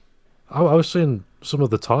race. I was seeing some of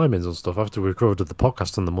the timings and stuff after we recorded the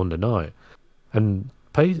podcast on the Monday night, and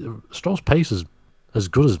Stroll's pace is as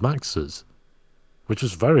good as Max's, which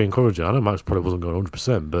was very encouraging. I know Max probably wasn't going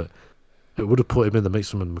 100%, but it would have put him in the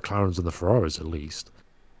mix with the McLarens and the Ferraris at least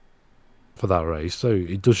for that race. So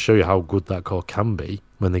it does show you how good that car can be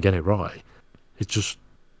when they get it right. I just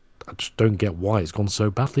don't get why it's gone so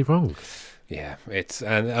badly wrong. Yeah,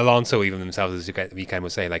 and Alonso even himself this weekend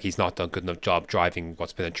was saying, like, he's not done a good enough job driving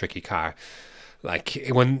what's been a tricky car. Like,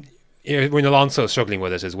 when Alonso is struggling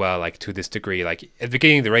with it as well, like, to this degree, like, at the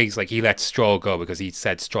beginning of the race, like, he let Stroll go because he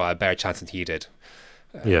said Stroll had a better chance than he did.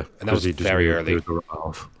 Yeah, and that was very early.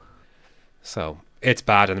 So it's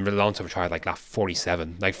bad, and Alonso tried like lap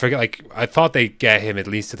 47. I thought they'd get him at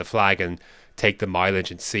least to the flag and take the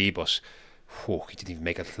mileage and see, but he didn't even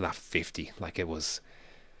make it to lap 50. Like, it was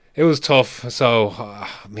tough. So I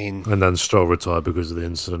mean, and then Stroll retired because of the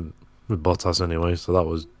incident with Bottas anyway. So that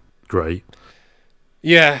was great.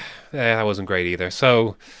 Yeah, that wasn't great either.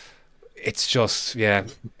 So it's just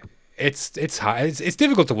It's hard. It's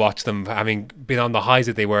difficult to watch them having been on the highs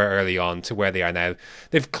that they were early on to where they are now.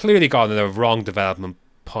 They've clearly gotten a wrong development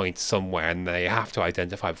point somewhere, and they have to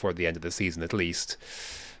identify before the end of the season at least.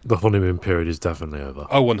 The honeymoon period is definitely over.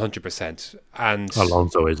 Oh, 100%. And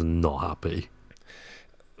Alonso is not happy.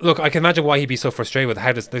 Look, I can imagine why he'd be so frustrated with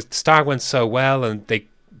how the start went so well, and they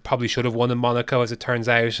probably should have won in Monaco, as it turns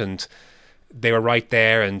out, and they were right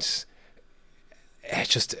there, and it's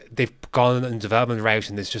just they've gone in development route,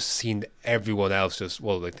 and they've just seen everyone else they've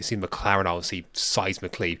seen McLaren obviously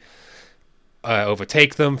seismically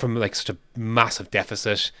overtake them from like such a massive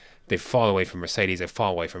deficit. They've fallen away from Mercedes, they've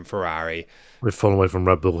fallen away from Ferrari, We've fallen away from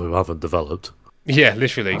Red Bull, who haven't developed. yeah,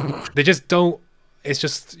 literally. They just don't. It's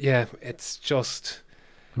just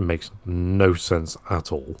It makes no sense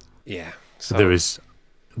at all. yeah. So There is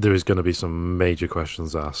going to be some major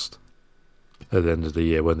questions asked at the end of the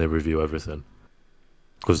year when they review everything,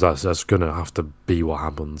 because that's going to have to be what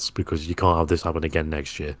happens, because you can't have this happen again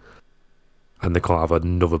next year, and they can't have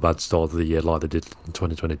another bad start to the year like they did in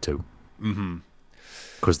 2022.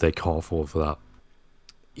 Because they can't afford for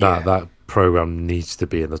that. That program needs to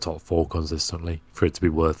be in the top 4 consistently for it to be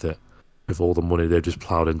worth it. With all the money they've just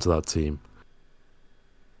ploughed into that team,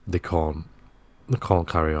 they can't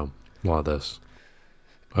carry on like this.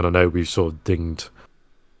 And I know we've sort of dinged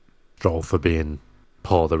Stroll for being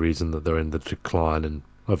part of the reason that they're in the decline and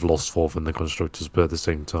have lost 4th in the constructors, but at the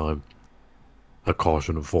same time, a car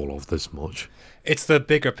shouldn't fall off this much. it's the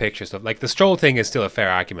bigger picture stuff. Like the Stroll thing is still a fair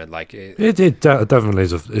argument. Like It definitely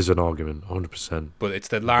is an argument, 100%. but it's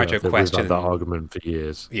the larger We've question. had that argument for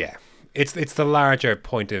years. Yeah, it's the larger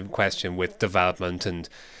point of question with development and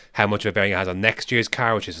how much of a bearing it has on next year's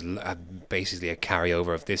car, which is basically a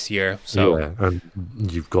carryover of this year. So Yeah, and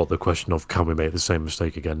you've got the question of, can we make the same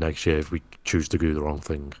mistake again next year if we choose to do the wrong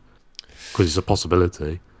thing? Because it's a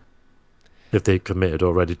possibility. If they committed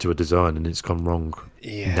already to a design and it's gone wrong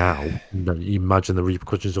now, you imagine the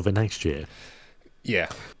repercussions of it next year. yeah,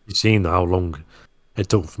 You've seen how long it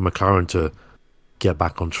took for McLaren to get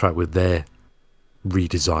back on track with their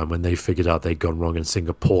redesign when they figured out they'd gone wrong in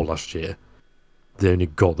Singapore last year. They only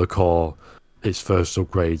got the car its first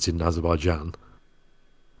upgrades in Azerbaijan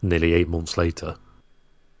nearly 8 months later.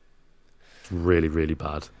 It's really, really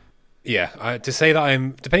bad. yeah. To say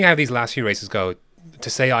that depending on how these last few races go, to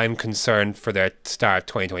say I'm concerned for their start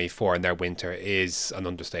 2024 and their winter is an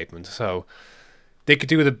understatement. So they could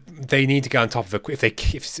do they need to get on top of it if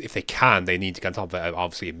they can. They need to get on top of it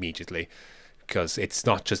obviously immediately, because it's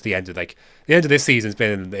not just the end of the end of this season's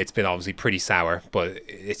been obviously pretty sour, but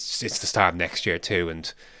it's the start of next year too.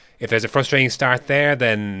 And if there's a frustrating start there,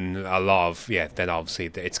 then then obviously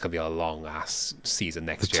it's gonna be a long ass season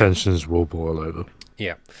next The year. tensions will boil over.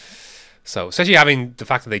 Yeah. So especially having the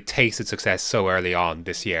fact that they tasted success so early on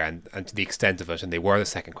this year and to the extent of it, and they were the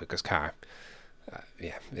second quickest car.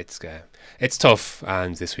 It's tough,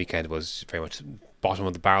 and this weekend was very much bottom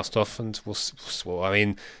of the barrel stuff, and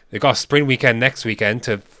they've got a sprint weekend next weekend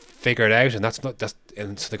to figure it out, and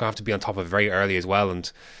and so they're gonna have to be on top of it very early as well.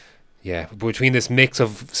 And yeah, between this mix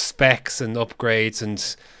of specs and upgrades,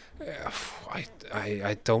 and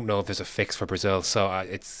I don't know if there's a fix for Brazil. So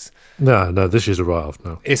it's No, this is a write-off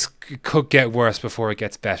now. it could get worse before it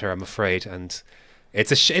gets better, I'm afraid. And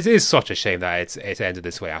it is such a shame that it's ended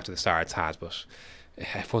this way after the start it's had. But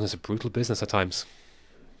F1 is a brutal business at times.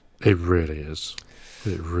 It really is.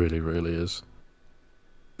 It really, really is.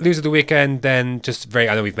 Loser of the weekend, then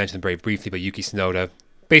I know we've mentioned him very briefly, but Yuki Tsunoda,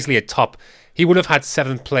 basically a top. He would have had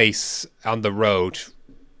 7th place on the road.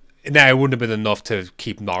 Now it wouldn't have been enough to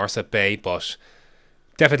keep Norris at bay, but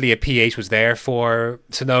definitely a PH was there for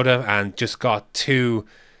Tsunoda, and just got too.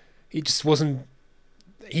 He just wasn't.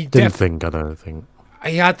 He I don't think.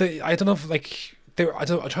 He had the. I don't know if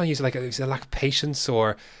I'm trying to use it was a lack of patience,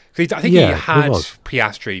 or I think he had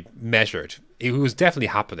Piastri measured. It was definitely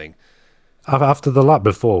happening. After the lap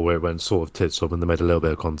before, where it went sort of tits up and they made a little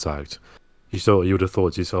bit of contact, you would have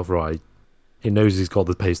thought to yourself, right, he knows he's got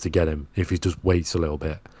the pace to get him if he just waits a little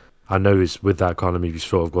bit. I know it's with that kind of move, you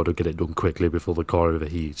sort of got to get it done quickly before the car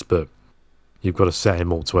overheats, but you've got to set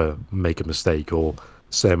him up to make a mistake or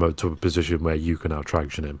set him up to a position where you can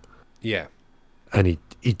out-traction him. Yeah. And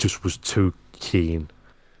he just was too keen.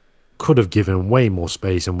 Could have given way more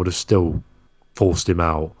space and would have still forced him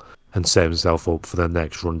out and set himself up for the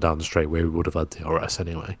next run down the straight where he would have had DRS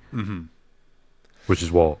anyway. Mm-hmm. Which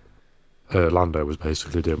is what Lando was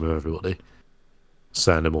basically doing with everybody.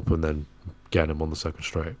 Setting him up and then getting him on the second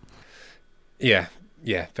straight. Yeah,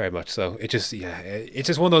 very much so. It's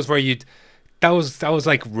just one of those where that was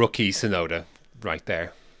like rookie Tsunoda right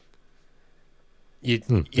there. It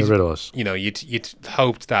really was. You'd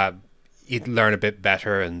hoped that he'd learn a bit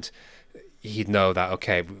better and he'd know that,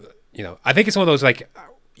 okay, I think it's one of those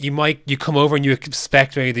you come over and you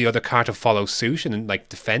expect maybe the other car to follow suit and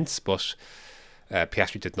defense, but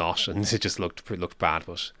Piastri did not, and it just looked bad.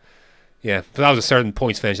 But Yeah, but that was a certain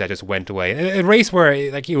points finish that just went away. A race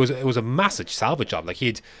where like it was a massive salvage job. Like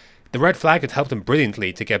the red flag had helped him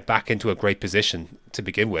brilliantly to get back into a great position to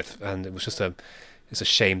begin with, and it was just it's a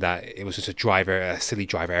shame that it was just a silly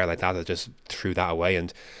driver error like that just threw that away.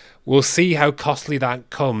 And we'll see how costly that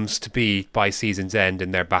comes to be by season's end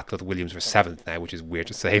in their battle with Williams for 7th now, which is weird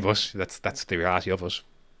to say, but that's the reality of it.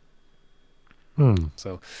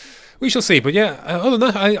 So we shall see. But yeah, other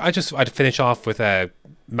than that, I'd finish off with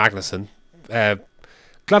Magnussen.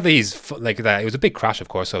 Glad that he's like that. It was a big crash, of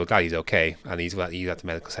course, so glad he's okay and he's at the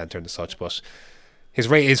medical centre and such. But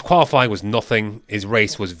his qualifying was nothing. His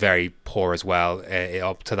race was very poor as well.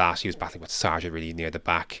 Up to that, he was battling with Sargent really near the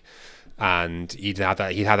back, and he had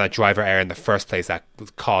that driver error in the first place that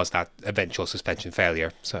caused that eventual suspension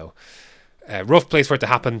failure. So rough place for it to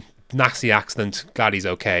happen. Nasty accident. Glad he's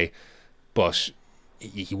okay, but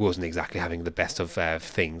he wasn't exactly having the best of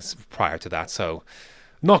things prior to that. So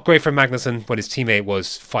not great for Magnussen when his teammate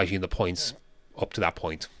was fighting the points up to that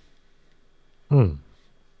point.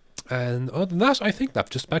 And other than that, I think that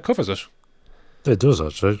just about covers it. It does,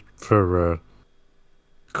 actually, for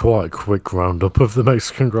quite a quick roundup of the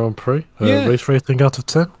Mexican Grand Prix. Race rating out of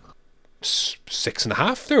 10?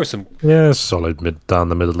 6.5. There was some... Yeah, solid down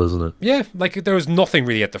the middle, isn't it? Yeah, like there was nothing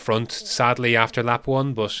really at the front, sadly, after lap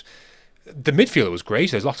 1, but the midfield was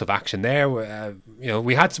great. There's lots of action there. They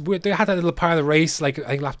had that little part of the race, like I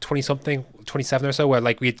think lap 20-something, 27 or so, where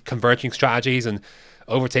like we had converging strategies and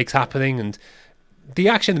overtakes happening, and the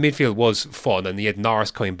action in the midfield was fun, and you had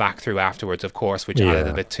Norris coming back through afterwards, of course, which added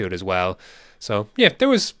a bit to it as well. So yeah, it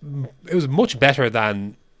was much better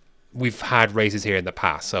than we've had races here in the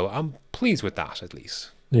past. So I'm pleased with that, at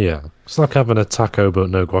least. Yeah, it's like having a taco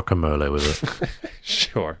but no guacamole with it.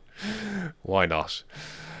 Sure, why not?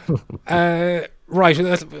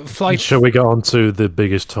 Right, flight. Shall we get on to the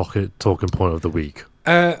biggest talking point of the week?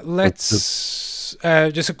 Let's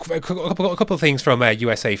just a couple of things from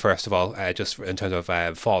USA first of all, just in terms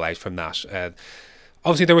of fallout from that.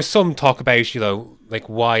 Obviously, there was some talk about like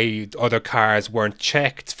why other cars weren't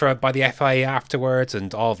checked by the FIA afterwards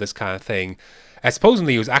and all of this kind of thing.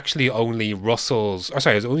 Supposedly, it was actually only it was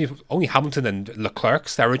only Hamilton and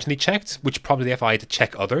Leclerc's that originally checked, which prompted the FIA to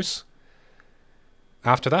check others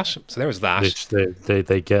after that. So there was that. Which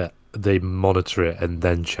they monitor it and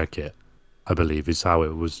then check it, I believe, is how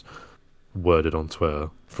it was worded on Twitter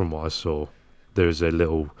from what I saw. There's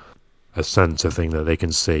a sensor thing that they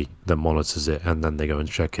can see that monitors it, and then they go and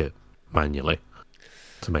check it manually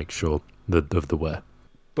to make sure of the wear.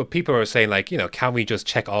 But people are saying, like, can we just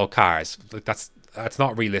check all cars? Like, that's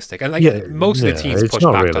not realistic. And like most of the teams push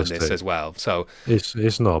back realistic on this as well. So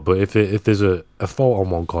it's not. But if there's a fault on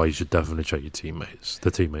one car, you should definitely check your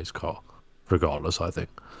the teammate's car, regardless. I think.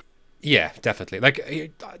 Yeah, definitely. Like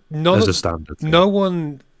as a standard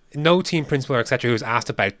thing. No team principal or etc. who's asked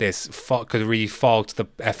about this could really fault the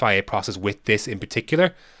FIA process with this in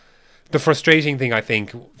particular. The frustrating thing, I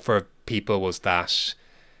think, for people was that,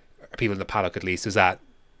 people in the paddock at least, is that,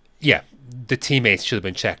 the teammates should have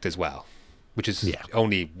been checked as well, which is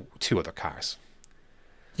only 2 other cars.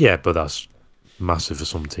 Yeah, but that's massive for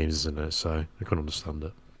some teams, isn't it? So I can understand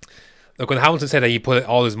it. Look, when Hamilton said that he put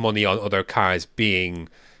all his money on other cars being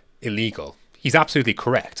illegal, he's absolutely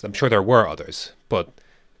correct. I'm sure there were others, but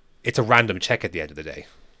it's a random check at the end of the day.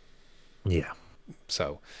 Yeah.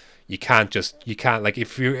 So you can't like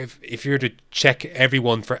if you're to check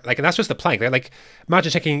everyone for like, and that's just the plank. Like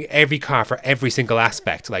imagine checking every car for every single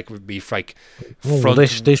aspect. Like would be like front.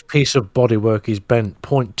 This piece of bodywork is bent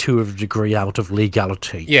 0.2 of a degree out of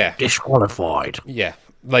legality. Yeah. Disqualified. Yeah.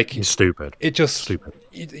 Like it's stupid. It just stupid.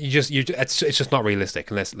 It's just not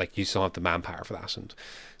realistic unless like you still have the manpower for that. And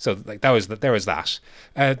so like there was that.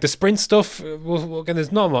 The sprint stuff. Again,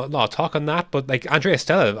 there's not a lot of talk on that. But like Andrea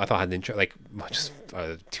Stella, I thought had an intro. Like just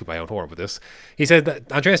to my own horn with this. He said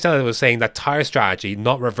that Andrea Stella was saying that tire strategy,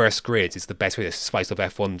 not reverse grids, is the best way to spice up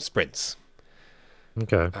F1 sprints.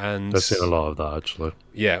 Okay, and I've seen a lot of that actually.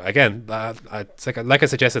 Yeah, again, it's like I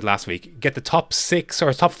suggested last week. Get the top 6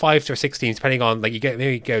 or top 5 or 16, depending on like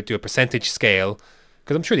maybe go do a percentage scale,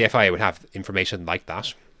 because I'm sure the FIA would have information like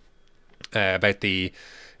that about the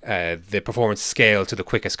performance scale to the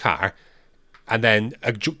quickest car, and then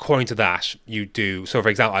according to that you do. So, for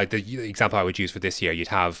example, the example I would use for this year, you'd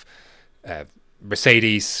have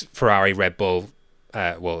Mercedes, Ferrari, Red Bull,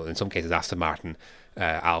 well, in some cases Aston Martin,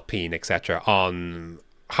 Alpine, etc. on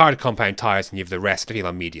hard compound tires, and you have the rest of it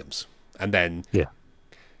on mediums, and then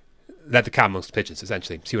let the cat amongst the pigeons,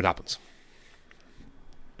 essentially, see what happens.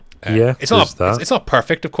 It's not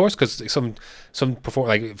perfect, of course, because some perform,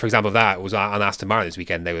 like for example, that was on Aston Martin this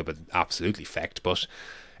weekend, they would have been absolutely fecked, but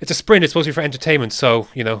it's a sprint. It's supposed to be for entertainment. So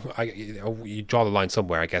you draw the line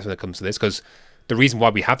somewhere, I guess, when it comes to this, because the reason why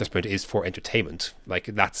we have the sprint is for entertainment. Like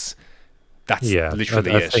that's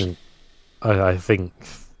literally it. I think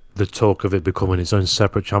the talk of it becoming its own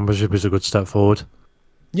separate championship is a good step forward.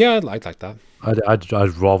 Yeah, I'd like that.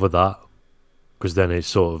 I'd rather that, because then it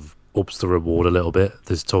sort of ups the reward a little bit.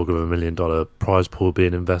 There's talk of $1 million prize pool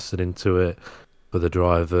being invested into it for the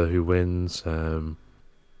driver who wins.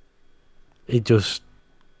 It just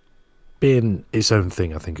being its own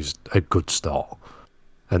thing, I think, is a good start.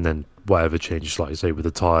 And then whatever changes, like you say, with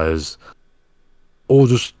the tyres, or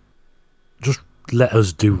just let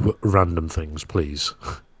us do random things, please.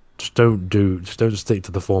 Just don't stick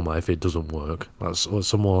to the format if it doesn't work. That's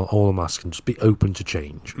all I'm asking. Just be open to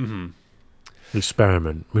change. Mm-hmm.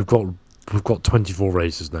 Experiment. We've got 24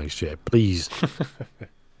 races next year. Please,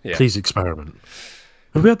 please experiment.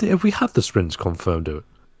 Have we had the sprints confirmed?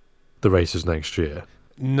 The races next year?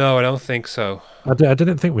 No, I don't think so. I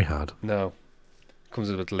didn't think we had. No, comes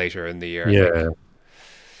a bit later in the year. Yeah. I think.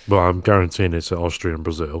 Well, I'm guaranteeing it's at Austria and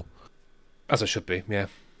Brazil. As it should be. Yeah.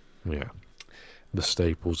 Yeah. The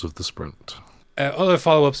staples of the sprint. Other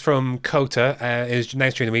follow-ups from COTA is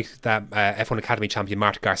announced during the week that F1 Academy champion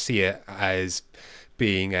Marta Garcia is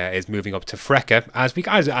moving up to FRECA, as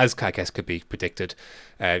I guess could be predicted.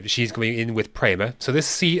 She's going in with Prema. So this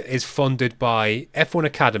seat is funded by F1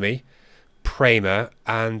 Academy, Prema,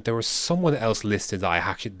 and there was someone else listed that I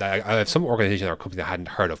have some organisation or company I hadn't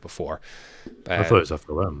heard of before. I thought it was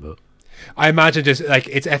FOM, but I imagine just like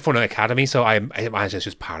it's F1 Academy, so I imagine it's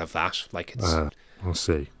just part of that. Like it's. I'll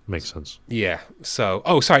see. Makes sense. Yeah. So,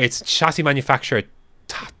 it's chassis manufacturer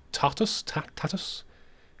Tatus, Tatuus,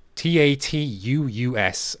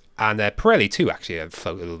 and Pirelli too. Actually, I've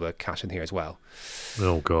floated a little bit of cash in here as well.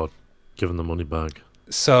 Oh God, give them the money back.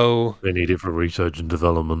 So they need it for research and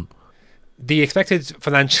development. The expected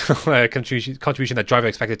financial contribution that driver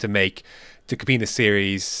expected to make to compete in the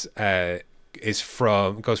series goes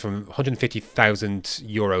from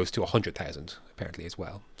 €150,000 to 100,000 apparently as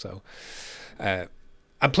well. So. And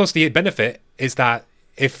plus the benefit is that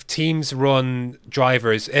if FRECA teams run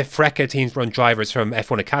drivers from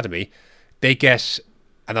F1 Academy, they get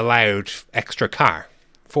an allowed extra car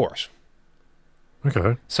for it.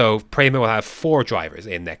 Okay. So Prema will have 4 drivers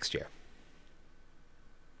in next year.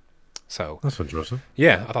 So that's interesting.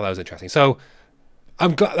 Yeah, I thought that was interesting. So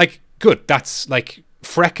I'm good. That's like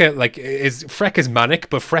FRECA. FRECA's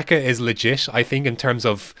manic, but FRECA is legit. I think in terms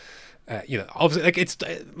of. Obviously,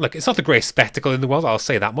 it's not the greatest spectacle in the world, I'll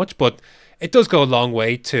say that much, but it does go a long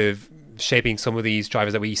way to shaping some of these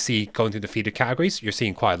drivers that we see going through the feeder categories. You're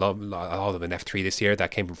seeing quite a lot of them in F3 this year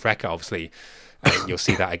that came from FRECA, obviously. You'll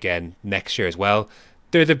see that again next year as well.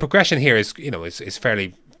 The progression here is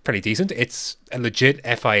fairly decent. It's a legit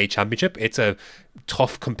FIA championship. It's a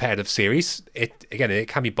tough competitive series. It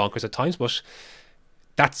can be bonkers at times, but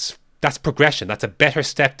that's progression. That's a better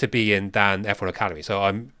step to be in than F1 Academy. So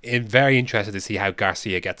I'm very interested to see how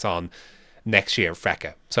Garcia gets on next year in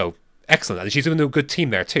FRECA. So excellent. And she's doing a good team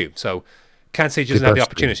there too. So can't say she doesn't have the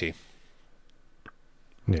opportunity.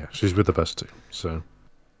 Yeah, she's with the best team. So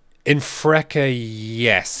in FRECA,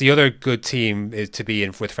 yes. The other good team is to be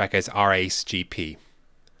in with FRECA is RACE GP.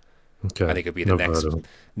 Okay. I think it'll be the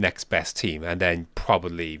next best team. And then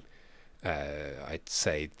probably I'd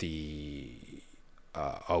say the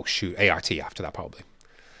ART after that probably.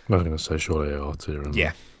 I was going to say surely ART.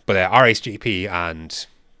 Yeah, but RACE and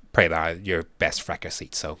Prema are your best FRECA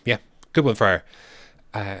seats. So yeah, good one for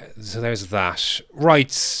her. So there's that. Right,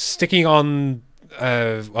 sticking on.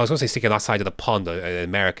 I was going to say sticking on that side of the pond in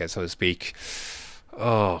America, so to speak.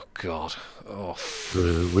 Oh God. Oh.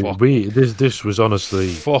 This was honestly.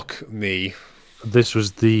 Fuck me. This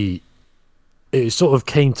was the. It sort of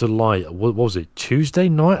came to light. What was it? Tuesday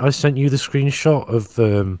night? I sent you the screenshot of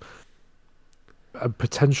a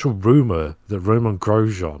potential rumor that Romain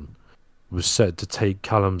Grosjean was set to take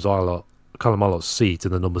Callum Illot's seat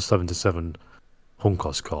in the number 77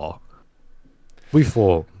 Juncos car. We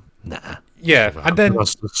thought, nah. Yeah, and then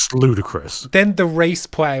that's ludicrous. Then the race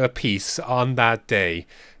put out a piece on that day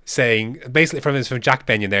saying, basically from Jack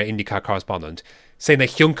Benyon, their IndyCar correspondent, saying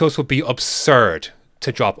that Juncos would be absurd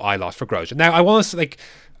to drop Illot for Grosjean. Now, I want to,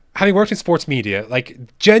 having worked in sports media,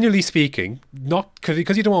 generally speaking, not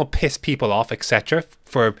because you don't want to piss people off, etc.,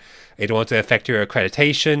 you don't want to affect your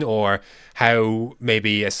accreditation or how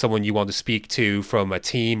maybe as someone you want to speak to from a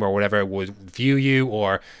team or whatever would view you,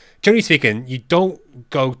 or generally speaking, you don't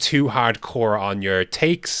go too hardcore on your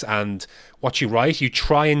takes and what you write. You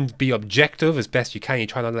try and be objective as best you can. You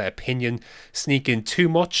try not to let opinion sneak in too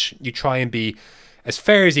much. You try and be as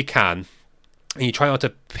fair as you can. And you try not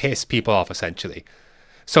to piss people off, essentially.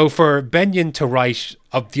 So for Benyon to write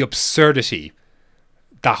of the absurdity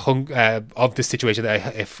that of this situation,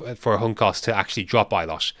 that if for Juncos to actually drop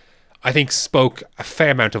Ilott, I think spoke a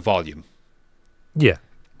fair amount of volume. Yeah.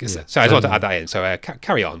 So I just want to add that in. So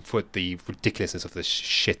carry on with the ridiculousness of this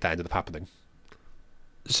shit that ended up happening.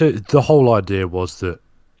 So the whole idea was that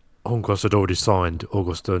Juncos had already signed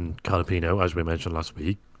Augustin Canapino, as we mentioned last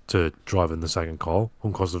week, to drive in the second car.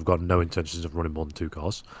 Juncos have got no intentions of running more than 2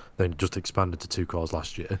 cars. They just expanded to 2 cars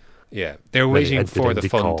last year. Yeah, they were waiting for the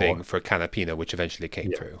funding for Canapino, which eventually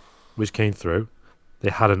came through. Which came through. They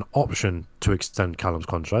had an option to extend Callum's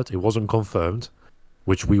contract. It wasn't confirmed,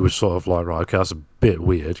 which we were sort of like, right, okay, that's a bit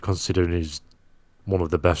weird, considering he's one of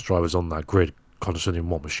the best drivers on that grid, considering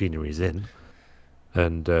what machinery he's in.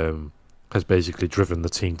 And has basically driven the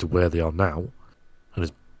team to where they are now, and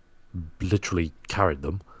has literally carried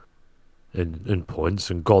them in points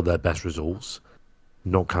and got their best results,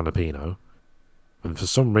 not Canapino. And for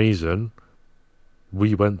some reason,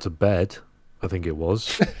 we went to bed, I think it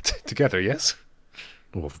was. Together, yes?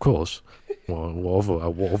 Well, of course. What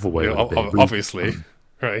other way would it be? Obviously,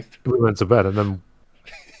 right. We went to bed and then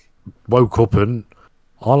woke up and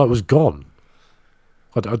Arlott was gone.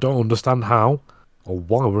 I don't understand how or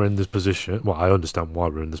why we're in this position. Well, I understand why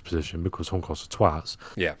we're in this position, because Juncos are twats.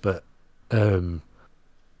 Yeah. But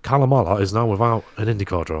Callum Illot is now without an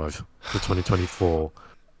IndyCar drive for 2024.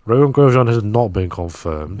 Rowan Grosjean has not been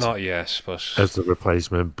confirmed. Not yet, but as the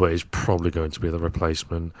replacement, but he's probably going to be the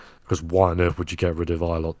replacement, because why on earth would you get rid of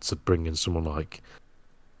Illot to bring in someone like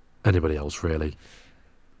anybody else, really?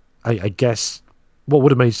 I guess what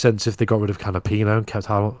would have made sense if they got rid of Canapino and kept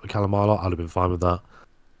Callum Illot, I'd have been fine with that.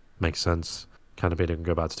 Makes sense. Canapino can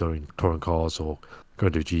go back to doing touring cars or go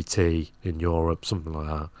and do GT in Europe, something like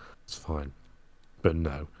that. It's fine. But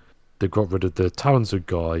no, they got rid of the talented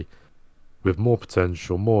guy with more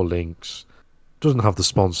potential, more links, doesn't have the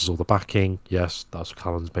sponsors or the backing. Yes, that's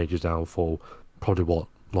Callum's major downfall. Probably what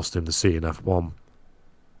lost him the C in F1.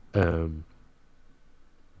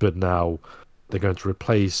 But now they're going to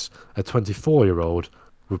replace a 24-year-old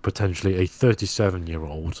with potentially a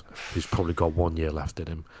 37-year-old who's probably got 1 year left in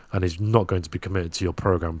him, and is not going to be committed to your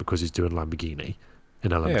program because he's doing Lamborghini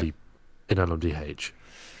in LMDH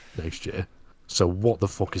next year. So what the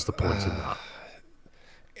fuck is the point in that?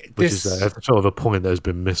 Which is sort of a point that has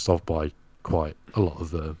been missed off by quite a lot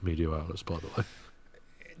of the media outlets, by the way.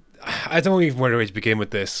 I don't even know where to begin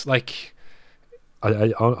with this. Like,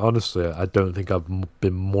 I honestly, I don't think I've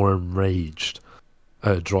been more enraged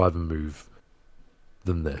at a driving move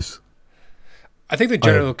than this. I think the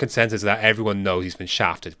general consensus is that everyone knows he's been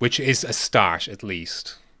shafted, which is a start at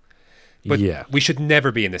least. But we should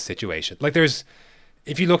never be in this situation. Like,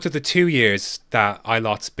 if you looked at the 2 years that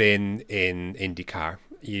Ilot's been in IndyCar,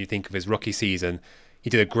 you think of his rookie season, he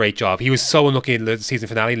did a great job. He was so unlucky in the season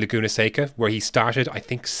finale, Laguna Seca, where he started, I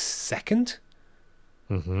think, second.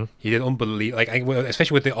 Mm-hmm. He did unbelievable,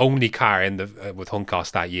 especially with the only car in with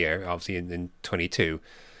Juncos that year, obviously in 22.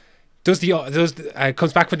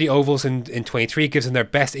 Comes back for the ovals in 23, gives them their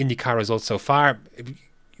best IndyCar results so far.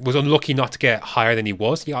 Was unlucky not to get higher than he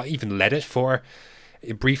was. He even led it for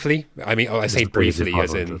briefly. I mean, I say briefly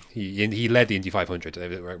as in he led the Indy 500.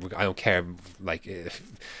 I don't care. Like, if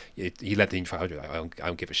he led the Indy 500, I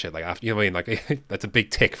don't give a shit. Like, after, you know what I mean? Like, that's a big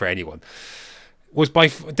tick for anyone. Was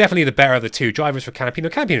definitely the better of the two drivers for Canapino.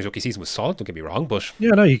 Canapino's rookie season was solid. Don't get me wrong, but you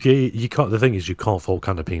can't. The thing is, you can't fault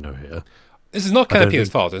Canapino here. This is not Canapino's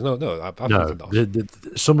fault. There's no, absolutely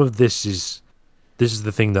not. Some of this is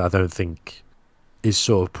the thing that I don't think is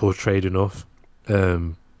sort of portrayed enough.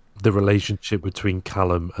 The relationship between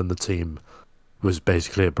Callum and the team was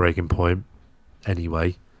basically a breaking point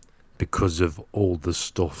anyway, because of all the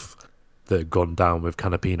stuff that had gone down with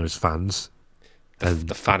Canapino's fans.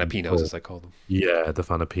 The Fanapinos, as I call them. Yeah, the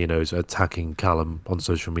Fanapinos attacking Callum on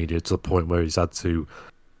social media to the point where he's had to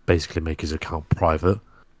basically make his account private,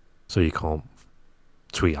 so you can't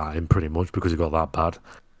tweet at him pretty much because it got that bad.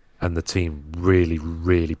 And the team really,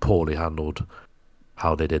 really poorly handled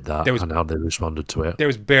how they did that and how they responded to it. There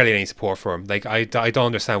was barely any support for him. Like, I don't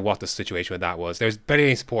understand what the situation with that was. There was barely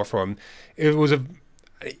any support for him. It was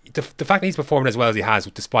the fact that he's performed as well as he has,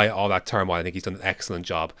 despite all that turmoil. I think he's done an excellent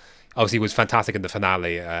job. Obviously, he was fantastic in the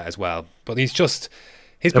finale as well. But he's just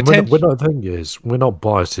his potential. The thing is, we're not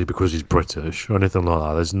biased here because he's British or anything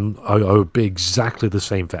like that. I would be exactly the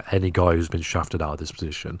same for any guy who's been shafted out of this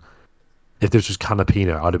position. If this was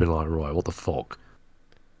Canapino, I'd have been like, right, what the fuck?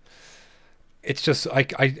 It's just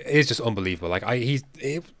it's just unbelievable. Like,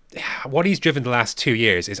 what he's driven the last 2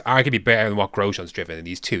 years is arguably better than what Grosjean's driven in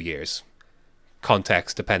these 2 years.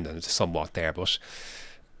 Context dependent somewhat there, but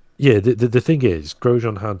yeah, the thing is,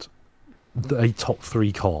 Grosjean had a top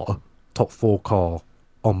 3 car, top 4 car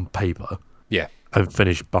on paper, Yeah. and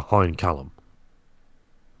finish behind Callum,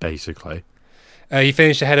 basically. He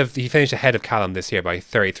finished ahead of Callum this year by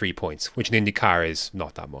 33 points, which in IndyCar is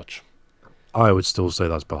not that much. I would still say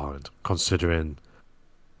that's behind, considering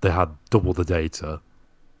they had double the data,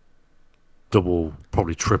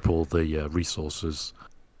 probably triple the resources,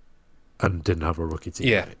 and didn't have a rookie team.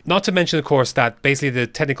 Yeah, not to mention, of course, that basically the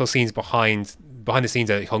technical scenes behind the scenes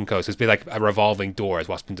at Juncos has been like a revolving door, is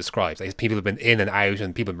what's been described. Like, people have been in and out,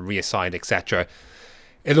 and people have been reassigned, etc.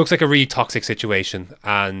 It looks like a really toxic situation,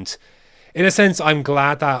 and in a sense, I'm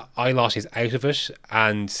glad that Ilott is out of it,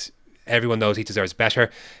 and everyone knows he deserves better.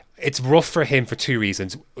 It's rough for him for 2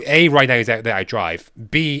 reasons. A, right now he's out there, I drive.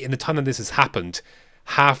 B, in the time that this has happened,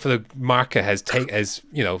 half of the market has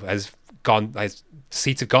gone.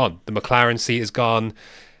 Seats have gone. The McLaren seat is gone.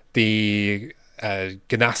 The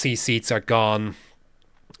Ganassi seats are gone.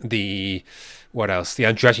 What else? The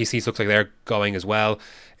Andretti seats looks like they're going as well.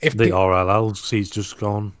 If the RLL seat's just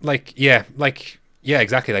gone. Yeah,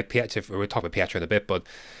 exactly. Like Pietro, we'll talk about Pietro in a bit, but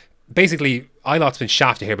basically, Ilott's been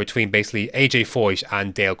shafted here between basically AJ Foyt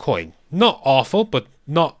and Dale Coyne. Not awful, but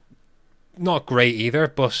not great either.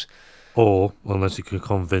 But or unless you can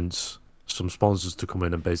convince some sponsors to come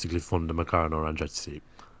in and basically fund a McLaren or Andretti seat,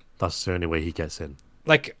 that's the only way he gets in.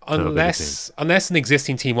 Like unless an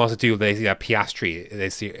existing team wants to do basically a Piastri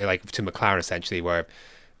this year, like to McLaren essentially, where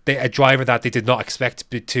a driver that they did not expect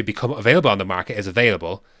to become available on the market is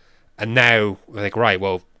available, and now like, right,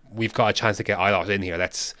 well, we've got a chance to get Ilott in here.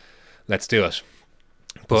 Let's do it.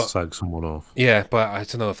 But sag someone off. Yeah, but I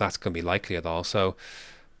don't know if that's going to be likely at all. So,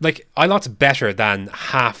 like, Ilott's better than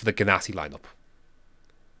half the Ganassi lineup.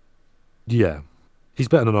 Yeah, he's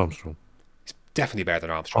better than Armstrong. He's definitely better than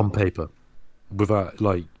Armstrong on paper. Without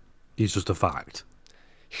he's just a fact.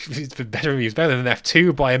 He's better than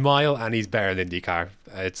F2 by a mile, and he's better than IndyCar.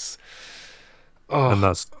 And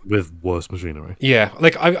that's with worse machinery. Yeah,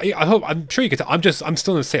 like I hope, I'm sure you could tell, I'm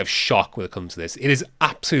still in a state of shock when it comes to this. It is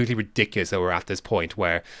absolutely ridiculous that we're at this point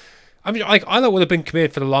where, I mean, like, Ilott would have been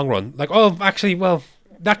committed for the long run. Like, oh, actually, well,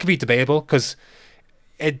 that could be debatable, because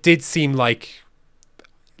it did seem like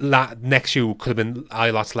next year could have been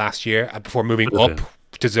Ilott's last year before moving up,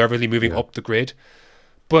 deservedly moving up the grid.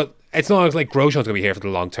 But it's not like Grosjean's going to be here for the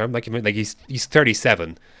long term. Like he's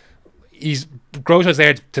 37. Grosjean's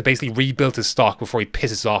there to basically rebuild his stock before he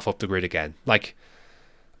pisses off up the grid again. Like,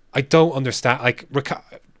 I don't understand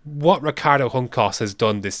what Ricardo Juncos has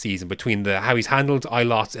done this season between how he's handled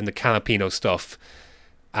Ilott and the Canapino stuff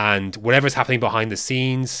and whatever's happening behind the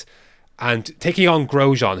scenes, and taking on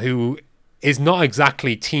Grosjean, who is not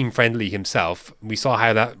exactly team friendly himself. We saw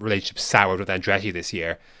how that relationship soured with Andretti this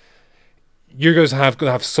year. You're going to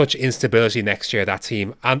have such instability next year, that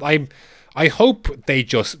team, and I hope they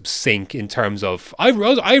just sink in terms of... I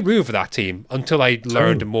root for that team until I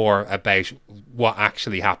learned more about what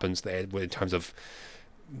actually happens there in terms of...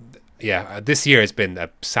 Yeah, this year has been a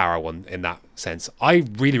sour one in that sense. I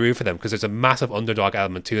really root for them because there's a massive underdog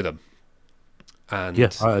element to them. And yeah,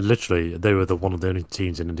 literally, they were one of the only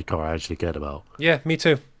teams in IndyCar I actually cared about. Yeah, me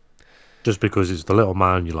too. Just because it's the little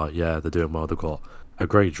man, you're like, yeah, they're doing well. They've got a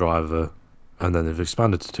great driver, and then they've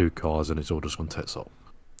expanded to 2 cars, and it's all just gone tits up.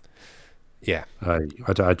 Yeah.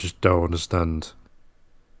 I just don't understand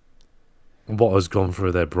what has gone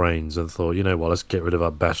through their brains and thought, you know what, let's get rid of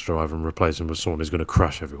our best driver and replace him with someone who's going to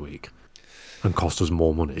crash every week and cost us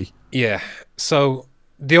more money. Yeah. So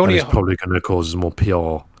the only... And it's probably going to cause us more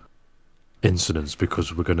PR incidents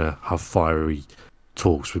because we're going to have fiery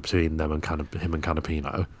talks between them and him and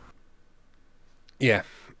Canapino. Yeah.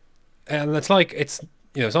 And it's like, it's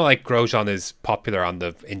not like Grosjean is popular on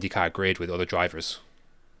the IndyCar grid with other drivers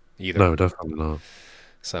either. No, definitely not.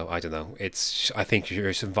 So I don't know. I think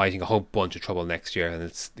you're just inviting a whole bunch of trouble next year, and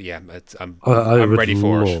I'm ready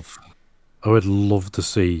for it. I would love to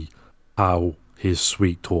see how he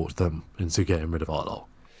sweet talked them into getting rid of Ilott.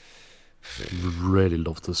 Really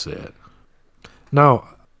love to see it. Now,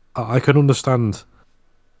 I can understand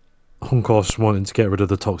Juncos wanting to get rid of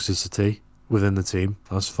the toxicity within the team.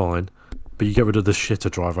 That's fine. But you get rid of the shitter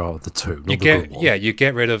driver out of the 2. You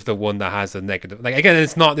get rid of the one that has the negative. Like, again,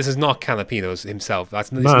 this is not Canapino's himself.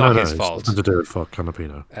 It's not his fault. It's nothing to do with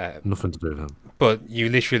Canapino. Nothing to do with him. But you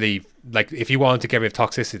literally, like, if you wanted to get rid of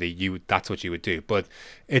toxicity, that's what you would do. But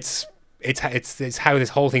it's how this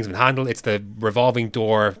whole thing's been handled. It's the revolving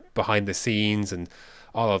door behind the scenes and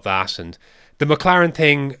all of that. And the McLaren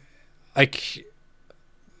thing, like,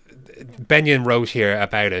 Benyon wrote here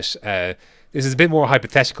about it. This is a bit more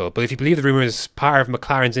hypothetical, but if you believe the rumours, part of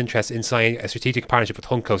McLaren's interest in signing a strategic partnership with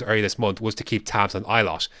Juncos earlier this month was to keep tabs on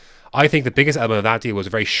Ilott. I think the biggest element of that deal was a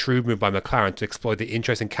very shrewd move by McLaren to exploit the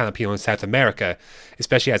interest in Canapino in South America,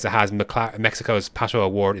 especially as it has Mexico's Pato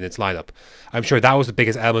Award in its lineup. I'm sure that was the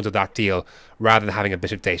biggest element of that deal, rather than having a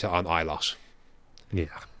bit of data on Ilott. Yeah.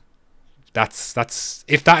 That's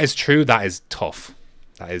if that is true, that is tough.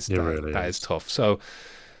 That is tough. So,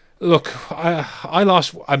 look,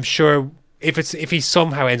 Ilott, I'm sure if he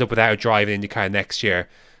somehow ends up without a drive in IndyCar next year,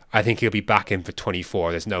 I think he'll be back in for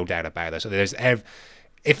 24. There's no doubt about it. So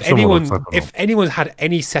if anyone had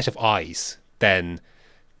any set of eyes, then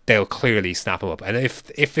they'll clearly snap him up. And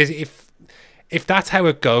if that's how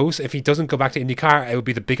it goes, if he doesn't go back to IndyCar, it would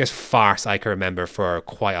be the biggest farce I can remember for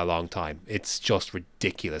quite a long time. It's just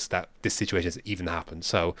ridiculous that this situation has even happened.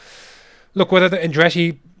 So, look, whether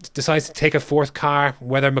Andretti decides to take a fourth car,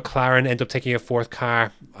 whether McLaren end up taking a fourth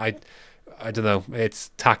car, I don't know.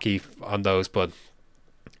 It's tacky on those, but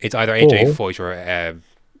it's either AJ Foyt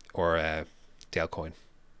or Dale Coyne.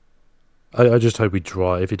 I just hope he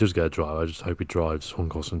drives. If he does get a drive, I just hope he drives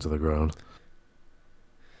Juncos into the ground.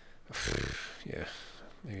 Yeah,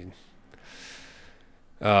 I mean,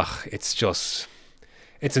 it's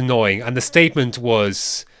annoying. And the statement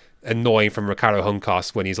was annoying from Ricardo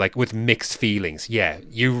Juncos when he's like, with mixed feelings. Yeah,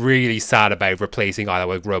 you're really sad about replacing Ilott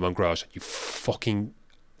with Romain Grosjean. You fucking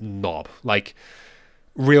knob. Like,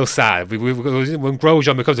 real sad. When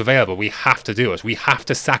Grosjean becomes available, we have to do it. We have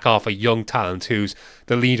to sack off a young talent who's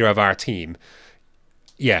the leader of our team.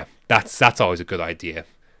 Yeah, that's always a good idea.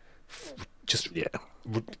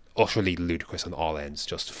 Utterly ludicrous on all ends,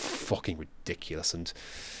 just fucking ridiculous. And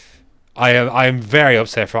I am very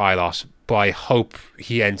upset for Ilott, but I hope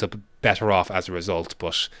he ends up better off as a result.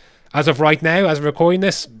 But as of right now, as we're recording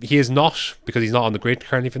this, he is not, because he's not on the grid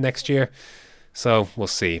currently for next year. So we'll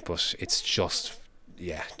see. But it's just,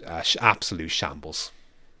 absolute shambles.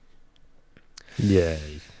 Yeah,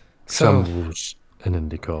 shambles in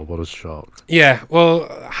IndyCar. What a shock. Yeah, well,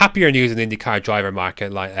 happier news in the IndyCar driver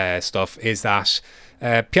market stuff is that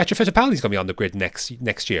Pietro Fittipaldi's going to be on the grid next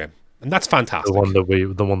year, and that's fantastic. The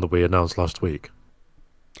one that we announced last week.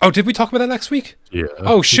 Oh, did we talk about that next week? Yeah.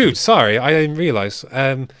 Oh shoot, sorry, I didn't realise.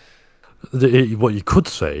 What you could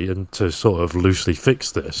say, and to sort of loosely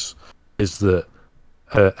fix this, is that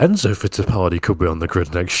Enzo Fittipaldi could be on the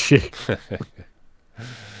grid next year.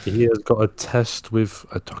 He has got a test with,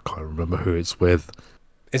 I can't remember who it's with.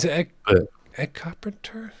 Is it Ed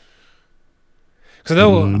Carpenter? Because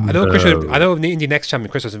I know in the Indy Next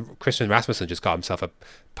champion Christian Rasmussen just got himself a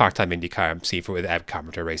part-time IndyCar MC with Ed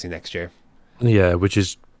Carpenter racing next year. Yeah, which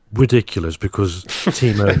is ridiculous because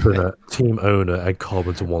team owner Ed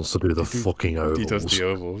Carpenter wants to do the fucking ovals. He does the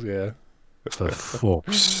ovals, yeah. For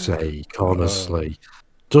fuck's sake, honestly,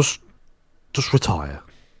 just retire.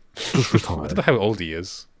 Just retire. I don't know how old he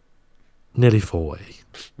is. Nearly 40.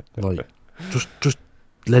 Like, just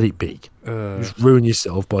let it be. Just ruin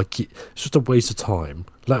yourself by it's just a waste of time.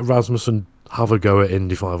 Let Rasmussen have a go at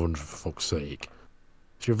Indy 500 for fuck's sake.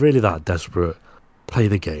 If you're really that desperate, play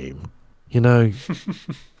the game. You know,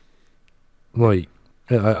 like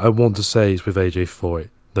I want to say it's with AJ Foyt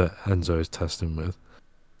that Enzo is testing with.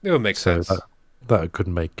 It would make sense. That could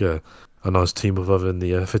make a nice team of other than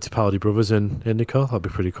the Fittipaldi brothers in IndyCar. That'd be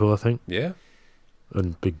pretty cool, I think. Yeah,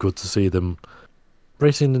 and be good to see them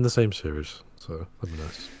racing in the same series. So that'd be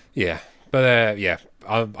nice. Yeah, but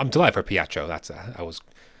I'm delighted for Pietro.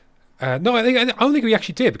 I don't think we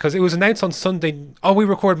actually did because it was announced on Sunday. Oh, we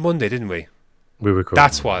recorded Monday, didn't we? We recorded.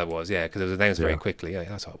 That's what it was. Yeah, because it was announced very quickly. Yeah,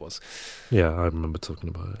 that's what it was. Yeah, I remember talking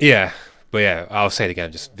about it. Yeah, but yeah, I'll say it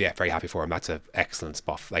again. Just very happy for him. That's an excellent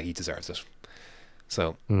spot. Like he deserves it.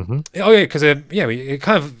 So, because it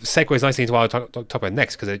kind of segues nicely into what I'll talk about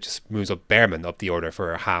next because it just moves up Behrman up the order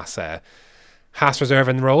for Haas reserve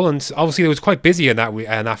and role, and obviously it was quite busy in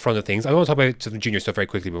that front of things. I want to talk about some junior stuff very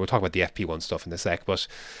quickly, but we'll talk about the FP1 stuff in a sec. But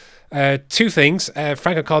two things: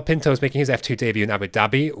 Franco Colapinto is making his F2 debut in Abu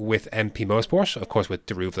Dhabi with MP Motorsport, of course, with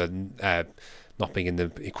Deruva not being in the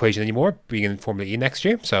equation anymore, being in Formula E next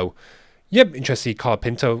year. So, interesting to see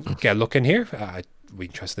Colapinto get a look in here. Be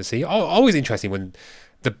interesting to see. Always interesting when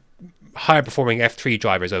the higher performing F3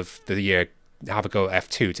 drivers of the year have a go at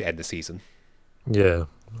F2 to end the season. Yeah,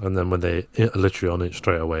 and then when they literally on it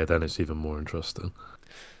straight away, then it's even more interesting.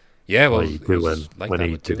 Yeah, well, when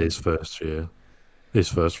he did his first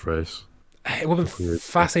race. It would have been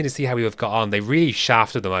fascinating to see how he would have got on. They really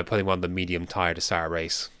shafted them by putting him on the medium tyre to start a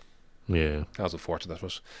race. Yeah. That was unfortunate.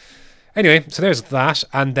 But anyway, so there's that.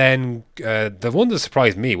 And then the one that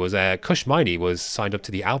surprised me was Kush Maini was signed up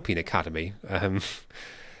to the Alpine Academy.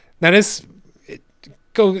 Now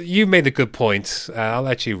you made a good point. I'll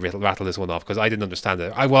let you rattle this one off because I didn't understand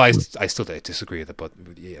it. I still disagree with it, but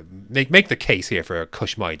make the case here for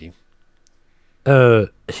Kush Maini.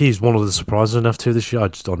 He's one of the surprises in F2 this year. I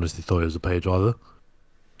just honestly thought he was a pay driver.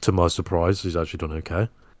 To my surprise, he's actually done okay.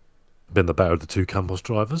 Been the better of the two Campos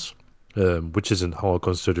drivers, which isn't hard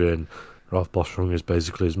considering Ralph Boschung is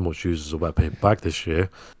basically as much used as a wet paper bag this year.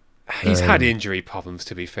 He's had injury problems,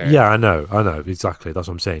 to be fair. Yeah, I know, exactly. That's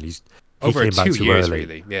what I'm saying. He over came back 2 too years, early.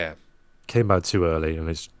 really. Yeah, Came back too early, and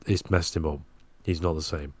it's messed him up. He's not the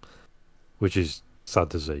same, which is sad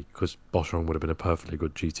to see because Boschung would have been a perfectly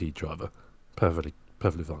good GT driver, perfectly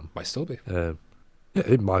fine. might still be. Yeah,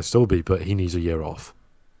 it might still be, but he needs a year off,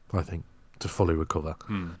 I think, to fully recover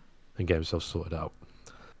and get himself sorted out.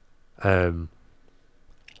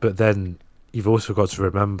 But then you've also got to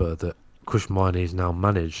remember that Kushmani is now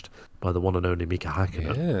managed by the one and only Mika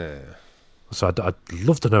Hakkinen. Yeah. So I'd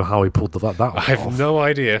love to know how he pulled that off. I have no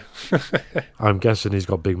idea. I'm guessing he's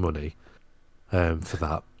got big money for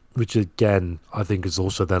that, which again I think has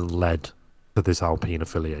also then led to this Alpine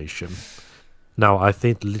affiliation. Now I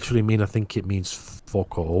think it means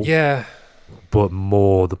fuck all. Yeah. But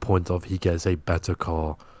more the point of he gets a better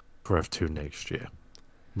car for F2 next year,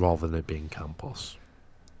 rather than it being Campos.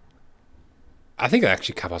 I think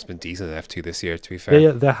actually Campos has been decent at F2 this year, to be fair.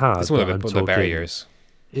 Yeah, there has. It's one of the barriers.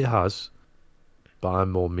 It has. But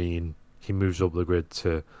I'm more mean he moves up the grid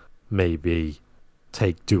to maybe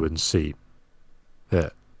do and see. Yeah.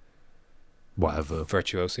 Whatever.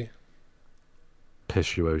 Virtuosi.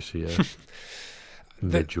 Pissuosi, yeah.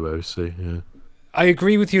 Miduosi, yeah. I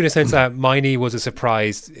agree with you in the sense that Miney was a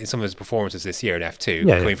surprise in some of his performances this year in F2,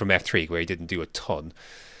 coming from F3 where he didn't do a ton.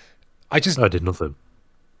 I did nothing.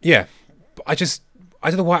 Yeah. I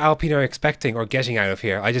don't know what Alpine are expecting or getting out of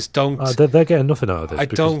here. I just don't. They're getting nothing out of this.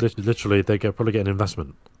 Because literally, they probably get an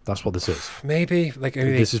investment. That's what this is. Maybe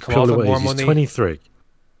this is purely what it is. He's 23.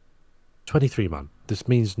 23, man. This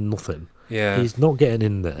means nothing. Yeah. He's not getting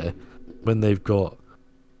in there when they've got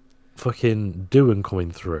fucking Doohan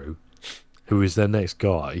coming through, who is their next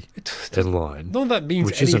guy in line. None of that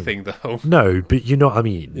means anything, though. No, but you know what I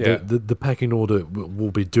mean. Yeah. The pecking order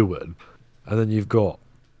will be Doohan, and then you've got.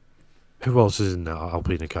 Who else is in the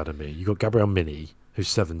Alpine Academy? You've got Gabriel Mini, who's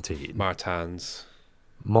 17. Martins.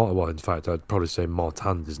 Well, in fact, I'd probably say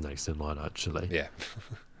Martins is next in line, actually. Yeah.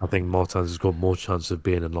 I think Martins has got more chance of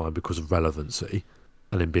being in line because of relevancy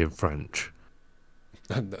and him being French.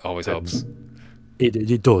 Always helps.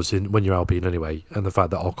 It does when you're Alpine anyway, and the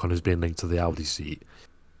fact that Ocon has been linked to the Audi seat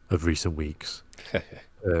of recent weeks,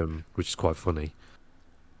 which is quite funny.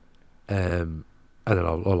 And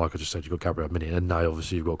then, like I just said, you've got Gabriel Mini, and now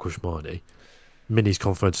obviously you've got Kushmani. Mini's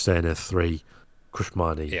confident to stay in F3.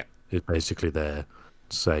 Kushmani is basically there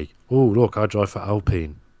to say, oh, look, I drive for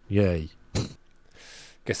Alpine. Yay.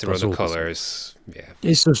 Gets to run the colours. Yeah.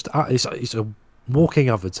 It's just, it's a walking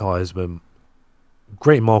advertisement.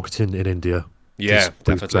 Great marketing in India. Yeah,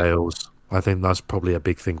 definitely. Sales. I think that's probably a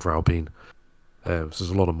big thing for Alpine. So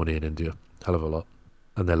there's a lot of money in India. Hell of a lot.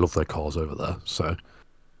 And they love their cars over there, so...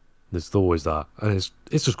 There's always that, and it's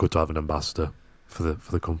just good to have an ambassador for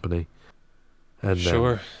the company. And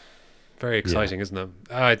sure, very exciting, isn't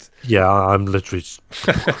it? Yeah, I'm literally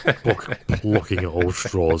looking at all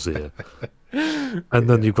straws here. And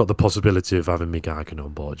then you've got the possibility of having Mika Hakkinen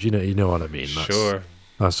on board. You know what I mean?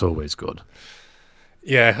 That's always good.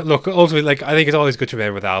 Yeah, look, ultimately, I think it's always good to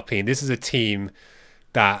remember with Alpine, this is a team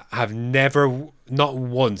that have never, not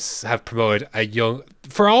once, have promoted a young...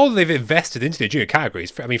 For all they've invested into the junior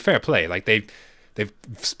categories, I mean, fair play. They've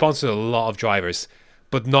sponsored a lot of drivers,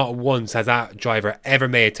 but not once has that driver ever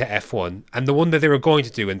made it to F1. And the one that they were going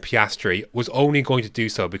to do in Piastri was only going to do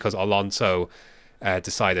so because Alonso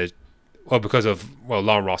decided...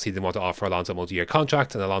 Lauren Rossi didn't want to offer Alonso a multi-year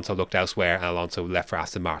contract, and Alonso looked elsewhere, and Alonso left for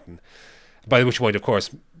Aston Martin. By which point, of course,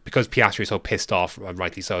 because Piastri is so pissed off, and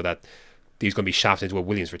rightly so, that he's going to be shafted into a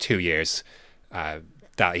Williams for 2 years,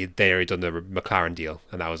 that they already done the McLaren deal,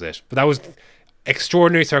 and that was it. But that was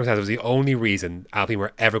extraordinary circumstances. It was the only reason Alpine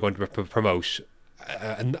were ever going to promote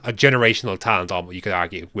a generational talent, almost, you could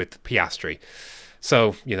argue, with Piastri.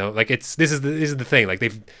 So, this is the thing.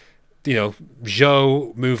 They've,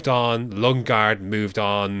 Zhou moved on, Lundgaard moved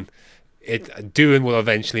on. Doohan will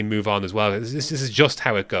eventually move on as well. This is just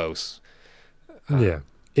how it goes. Yeah,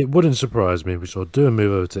 it wouldn't surprise me if we saw Doohan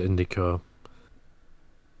move over to IndyCar,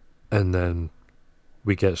 and then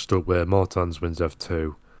we get stuck where Martins wins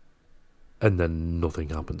F2, and then nothing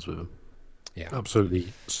happens with him. Yeah,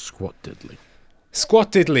 absolutely squat diddly.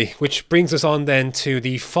 Which brings us on then to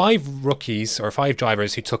the 5 rookies or 5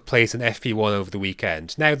 drivers who took place in FP1 over the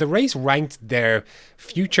weekend. Now, the race ranked their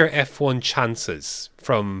future F1 chances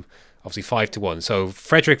from obviously 5 to 1. So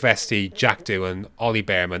Frederick Vesti, Jack Doohan, Ollie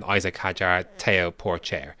Behrman, Isaac Hadjar, Theo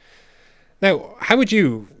Pourchaire. Now, how would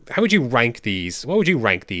you rank these? What would you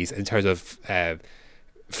rank these in terms of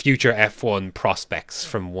future F1 prospects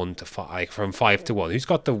from 1 to 5, from 5 to 1? Who's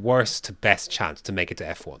got the worst to best chance to make it to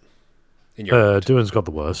F1? In your mind? Doohan's got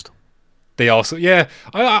the worst. They also, yeah.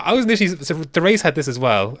 I was initially, so the race had this as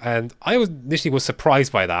well, and I was initially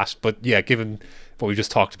surprised by that. But yeah, given what we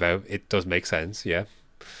just talked about, it does make sense. Yeah.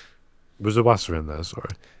 Was Iwasa in there? Sorry.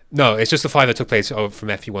 No, it's just the 5 that took place from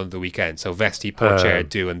FP1 of the weekend. So Vesti, Pourchaire,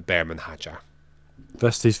 Doohan, Behrman, Hadjar.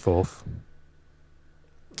 Vesti's 4th.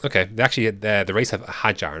 Okay, the race have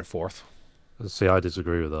Hadjar in 4th. See, I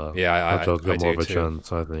disagree with that. Yeah, Hadjar's got more of a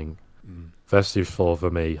chance, I think. Vesti's 4th for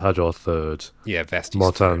me. Hadjar 3rd. Yeah, Vesti's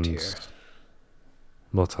 3rd here.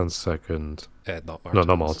 Martin's 2nd. Not Martins. No,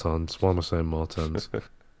 not Martins. Why am I saying Martins?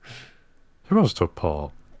 Who else took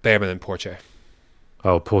part? Behrman and Pourchaire.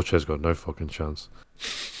 Oh, Pourchaire's got no fucking chance.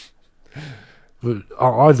 But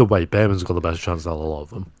either way, Behrman's got the best chance out of a lot of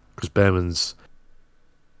them. Because Behrman's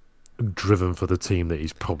driven for the team that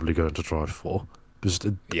he's probably going to drive for.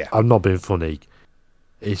 I'm not being funny.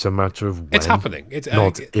 It's a matter of when. It's happening.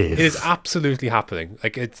 Not if. It is absolutely happening.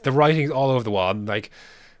 Like, it's the writing's all over the wall. And, like,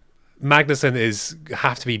 Magnussen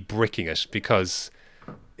have to be bricking it because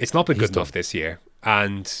it's not been good enough this year.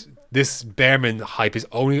 And this Behrman hype is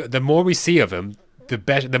only, the more we see of him, the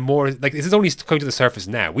better. The more, like, this is only coming to the surface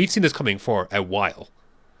now. We've seen this coming for a while.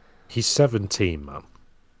 He's 17, man.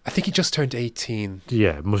 I think he just turned 18.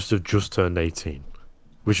 Yeah, must have just turned 18,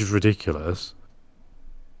 which is ridiculous.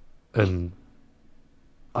 And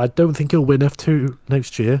I don't think he'll win F2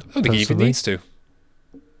 next year. I don't think he even needs to.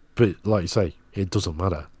 But like you say, it doesn't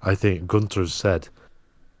matter. I think Gunter has said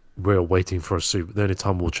we're waiting for a super. The only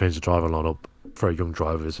time we'll change the driver lineup for a young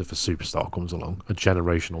driver is if a superstar comes along, a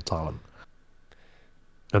generational talent.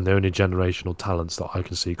 And the only generational talents that I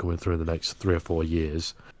can see coming through in the next 3 or 4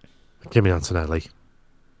 years, Kimi Antonelli,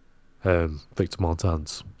 Victor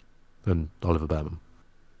Martins, and Oliver Behrman.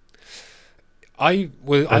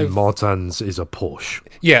 Martins is a Porsche.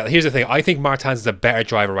 Yeah, here's the thing. I think Martins is a better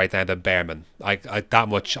driver right now than Behrman. That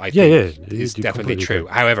much I think is definitely true.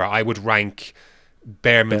 However, I would rank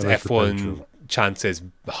Behrman's F1 chances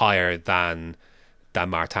higher than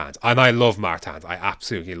Martins. And I love Martins. I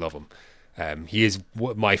absolutely love him. He is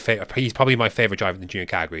my favorite. He's probably my favorite driver in the junior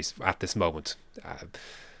categories at this moment.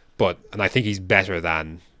 And I think he's better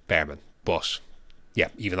than Behrman. But yeah,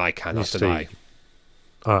 even I cannot deny.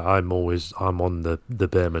 I'm on the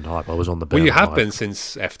Behrman hype. I was on the Behrman hype. Well, you have hype. been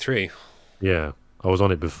since F3. Yeah, I was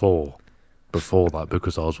on it before that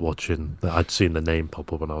because I was watching. I'd seen the name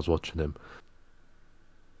pop up and I was watching him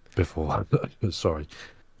before.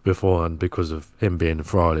 Beforehand because of him being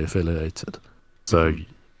Ferrari affiliated. So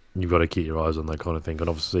you've got to keep your eyes on that kind of thing, and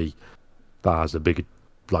obviously that has a big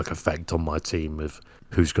effect on my team of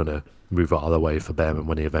who's going to move out of the way for Behrman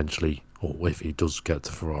when he eventually, or if he does get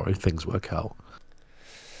to Ferrari, things work out.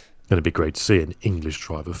 Going to be great to see an English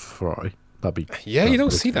driver for Ferrari. You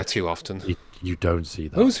don't see that too often. You don't see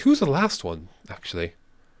that. Who's the last one actually?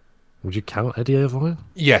 Would you count Eddie Irvine?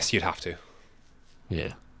 Yes, you'd have to.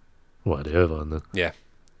 Yeah. Well, Eddie Irvine then. Yeah.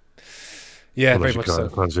 Yeah, unless very much so.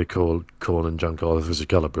 Fancy calling Juncos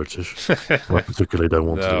Fisichella British. I particularly don't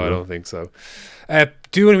want to. No, I don't think so.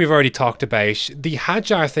 Doohan we've already talked about. The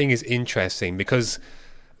Hadjar thing is interesting because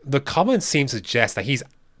the comments seem to suggest that he's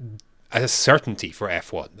a certainty for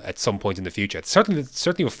F1 at some point in the future. Certainly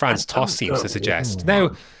what France TOS seems to suggest.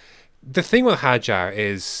 Now, the thing with Hadjar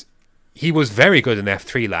is he was very good in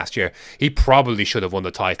F3 last year. He probably should have won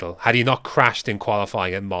the title. Had he not crashed in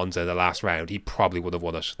qualifying at Monza in the last round, he probably would have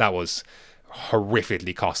won it. That was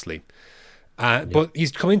horrifically costly. But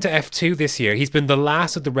he's coming to F2 this year. He's been the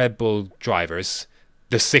last of the Red Bull drivers,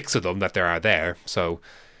 the 6 of them that there are there. So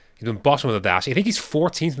he's been bottom of the dash. I think he's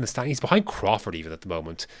 14th in the stand. He's behind Crawford even at the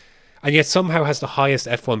moment. And yet somehow has the highest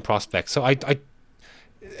F1 prospect. So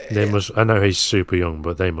they must. I know he's super young,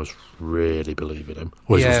 but they must really believe in him.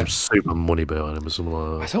 Or is there some super money behind him or something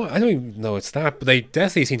like that? I don't even know it's that, but they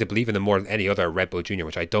definitely seem to believe in him more than any other Red Bull Junior,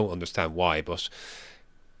 which I don't understand why. But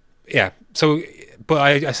yeah, but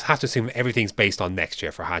I just have to assume everything's based on next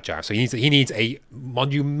year for Hadjar. So he needs a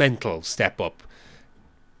monumental step up.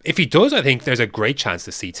 If he does, I think there's a great chance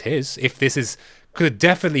the seat's his. If this is.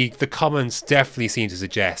 The comments definitely seem to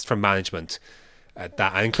suggest from management that,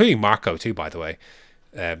 and including Marco too, by the way,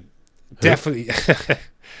 definitely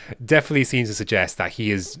seems to suggest that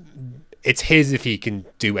it's his if he can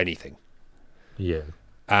do anything. Yeah.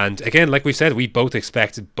 And again, like we said, we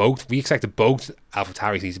expected both Alpha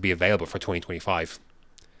Tauri to be available for 2025.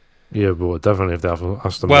 Yeah, but definitely if the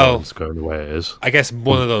Aston Martin's going the way it is. I guess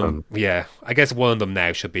one of them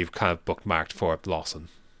now should be kind of bookmarked for Lawson.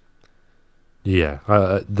 Yeah,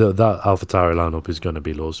 that Alpha Tauri lineup is going to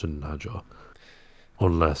be Lawson and Hadjar,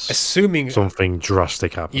 unless Assuming, something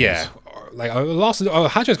drastic happens. yeah, like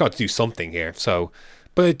Hadjar's got to do something here. So,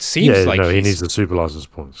 but it seems Yeah, like no, he he's needs the super license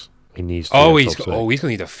points. He needs to oh get he's top oh six. he's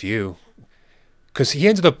gonna need a few because he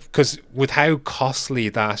ended up because with how costly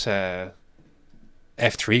that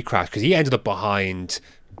F3 crash because he ended up behind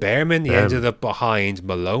Behrman, he ended up behind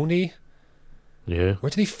Maloney. Yeah, Where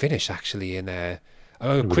did he finish actually? In he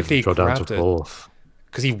would quickly have got down grabbed to it fourth.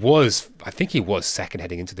 because I think he was second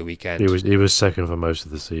heading into the weekend. He was second for most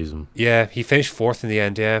of the season. Yeah, he finished fourth in the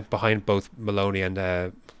end. Yeah, behind both Maloney and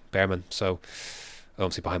Behrman. So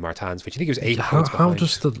obviously behind Martins, which I think he was 8 points behind.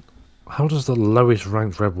 How does the lowest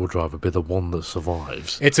ranked Red Bull driver be the one that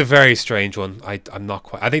survives? It's a very strange one. I'm not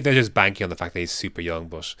quite. I think they're just banking on the fact that he's super young.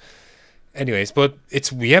 But anyways, but it's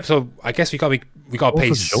So I guess we got to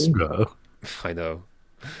pay. Younger. I know.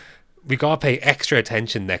 We got to pay extra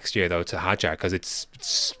attention next year though to Hadjar because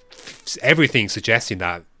it's everything suggesting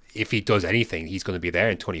that if he does anything, he's going to be there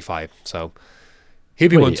in 25. So he'll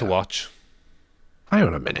be one to watch. Hang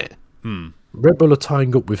on a minute. Red Bull are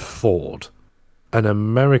tying up with Ford, an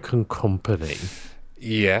American company.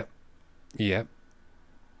 Yeah.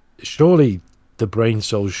 Surely the brain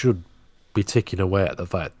cells should be ticking away at the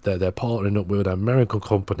fact that they're partnering up with an American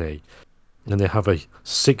company and they have a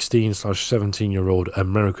 16/17-year-old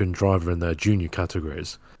American driver in their junior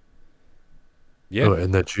categories. Yeah.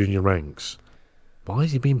 In their junior ranks. Why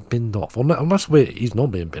is he being binned off? Unless he's not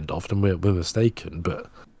being binned off, then we're mistaken. But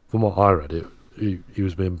from what I read, he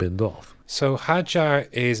was being binned off. So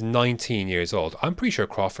Hadjar is 19 years old. I'm pretty sure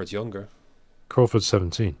Crawford's younger. Crawford's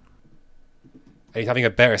 17. And he's having a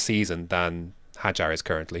better season than Hadjar is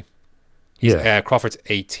currently. Crawford's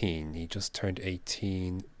 18. He just turned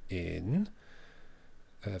 18 in...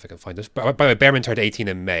 if I can find this. By the way, Behrman turned 18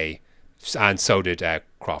 in May. And so did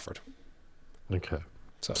Crawford. Okay.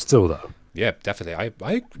 So still though. Yeah, definitely.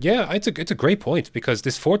 It's a great point because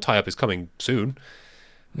this Ford tie-up is coming soon.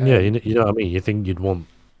 Yeah, you know what I mean? You think you'd want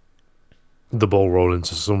the ball rolling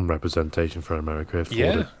to some representation for America if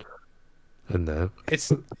Ford in there.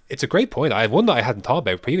 It's a great point. One that I hadn't thought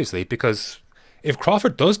about previously because if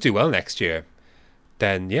Crawford does do well next year,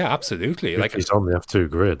 then yeah, absolutely. Like he's on the F2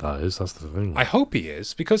 grid, that's the thing. I hope he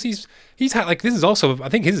is because he's had this is also I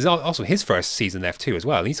think this is also his first season F2 as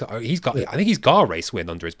well. I think he's got a race win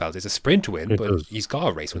under his belt. It's a sprint win, he's got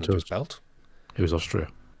a race win under his belt. It was Austria.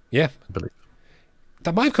 Yeah, I believe.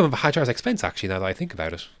 That might have come at Hadjar's expense actually. Now that I think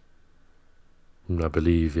about it. I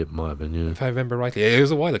believe it might have been, yeah. If I remember rightly. It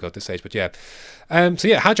was a while ago at this stage, but yeah. So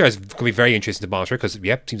yeah, Hadjar is going to be very interesting to monitor because,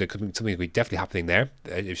 seems like something will be definitely happening there.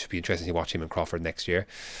 It should be interesting to watch him and Crawford next year.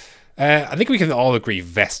 I think we can all agree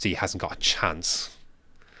Vesti hasn't got a chance.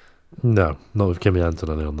 No, not with Kimi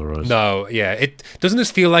Antonelli on the rise. No, yeah. Doesn't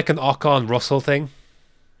this feel like an Ocon-Russell thing?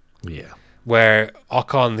 Yeah. Where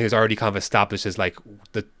Ocon is already kind of established as like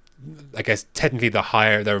I guess technically the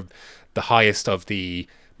highest of the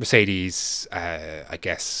Mercedes,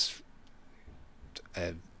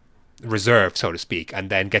 reserve, so to speak, and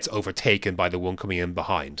then gets overtaken by the one coming in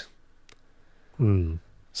behind.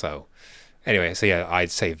 So, anyway, I'd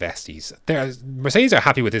say Vestes. Mercedes are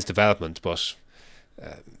happy with his development, but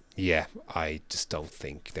I just don't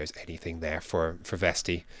think there's anything there for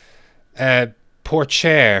Vesti.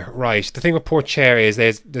 Pourchaire, right? The thing with Pourchaire is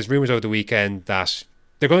there's rumors over the weekend that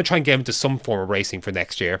they're going to try and get him into some form of racing for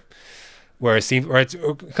next year.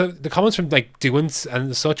 The comments from like Doohan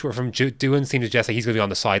and such were from Doohan seem to suggest that he's going to be on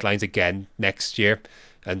the sidelines again next year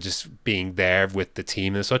and just being there with the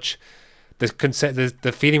team and such.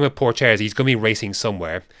 The feeling with Pourchaire is he's going to be racing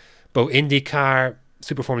somewhere. Both IndyCar,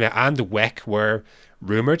 Super Formula and the WEC were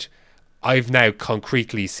rumoured. I've now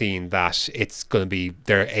concretely seen that it's going to be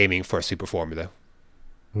they're aiming for a Super Formula.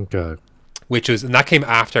 Okay. And that came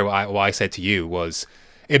after what I said to you was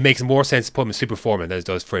it makes more sense to put him in Super Formula than it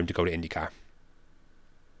does for him to go to IndyCar.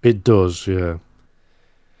 It does, yeah.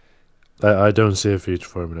 I don't see a future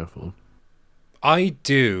for him in F1. I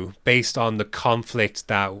do, based on the conflict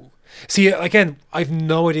that... See, again, I've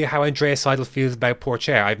no idea how Andreas Seidel feels about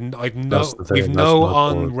Pourchaire. We've no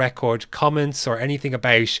on-record comments or anything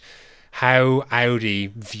about how Audi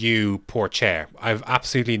view Pourchaire. I've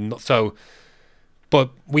absolutely not... So...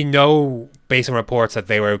 But we know, based on reports, that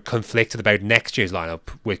they were conflicted about next year's lineup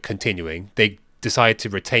with continuing. They decided to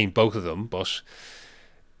retain both of them, but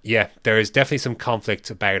yeah, there is definitely some conflict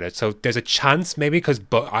about it. So there's a chance, maybe, because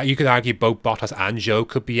you could argue both Bottas and Zhou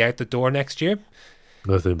could be out the door next year.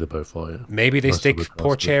 I think they both are, yeah. Maybe they stick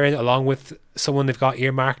Pourchaire in along with someone they've got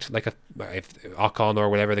earmarked, like if Ocon or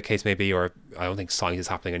whatever the case may be, or I don't think Sainz is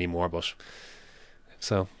happening anymore, but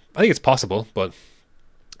so I think it's possible, but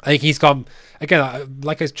I think he's gone again.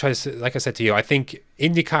 Like I said to you, I think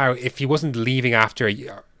IndyCar, if he wasn't leaving after a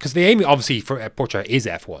year, because the aim obviously for Porsche is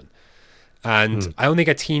F1, and I don't think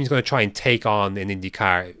a team's going to try and take on an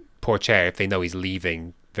IndyCar Porsche if they know he's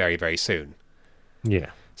leaving very, very soon.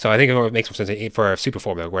 Yeah. So I think it makes more sense for a Super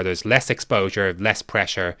Formula where there's less exposure, less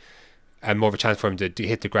pressure, and more of a chance for him to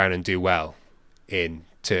hit the ground and do well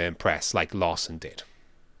to impress, like Lawson did,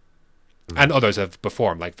 and others have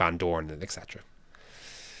performed like Van Dorn and etc.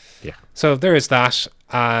 Yeah. So there is that,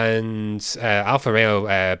 and Alfa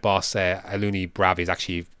Romeo boss Aluni Bravi has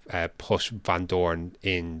actually pushed Van Dorn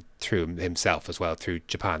in through himself as well, through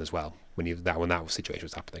Japan as well, when that situation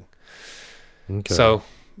was happening. Okay. So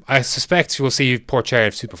I suspect we'll see Porsche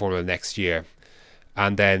in Super Formula next year.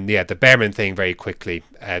 And then, the Behrman thing very quickly.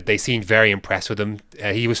 They seemed very impressed with him.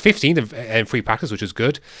 He was 15th in free practice, which was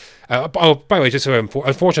good. By the way, just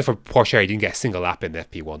unfortunate for Porsche, he didn't get a single lap in the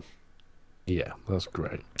FP1. Yeah, that's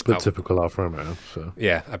great. But typical Alfa Romeo. So.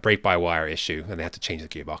 Yeah, a brake-by-wire issue, and they had to change the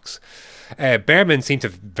gearbox. Behrman seemed to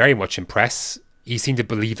very much impress. He seemed to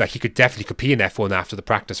believe that he could definitely compete in F1 after the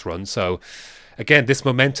practice run. So, again, this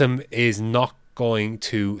momentum is not going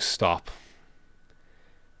to stop.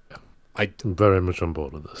 I'm very much on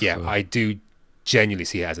board with this. Yeah, so. I do genuinely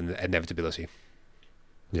see it as an inevitability.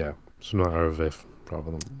 Yeah, it's a matter of if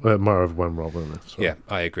rather than matter of when rather than if. So. Yeah,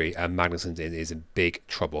 I agree. And Magnussen is in big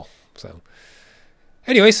trouble. So,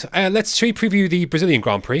 anyways, let's preview the Brazilian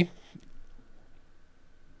Grand Prix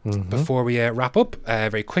before we wrap up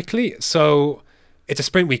very quickly. So, it's a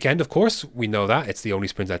sprint weekend, of course. We know that. It's the only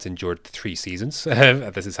sprint that's endured 3 seasons.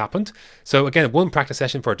 This has happened. So, again, one practice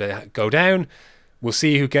session for it to go down. We'll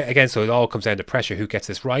see who so it all comes down to pressure, who gets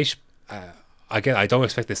this right. Again, I don't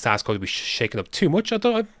expect the status quo to be shaken up too much. I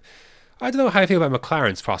don't know how I feel about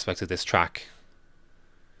McLaren's prospects at this track.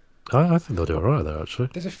 I think they'll do all right there, actually.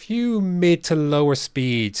 There's a few mid to lower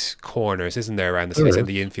speed corners, isn't there, around the space in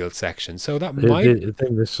the infield section? So that might... I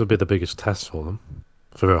think this will be the biggest test for them,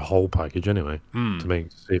 for their whole package anyway, to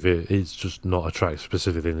see if it's just not a track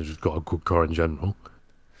specific thing, they've just got a good car in general.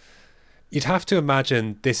 You'd have to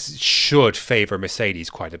imagine this should favour Mercedes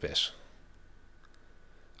quite a bit.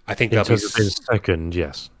 I think they'll be second,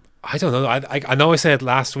 yes. I don't know. I know I said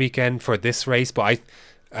last weekend for this race, but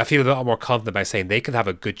I feel a lot more confident by saying they could have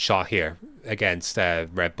a good shot here against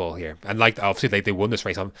Red Bull here. And like obviously they won this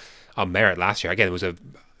race on merit last year. Again, it was a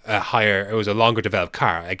longer developed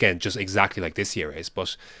car. Again, just exactly like this year is.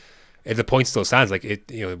 But if the point still stands, like it,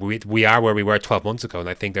 we are where we were 12 months ago, and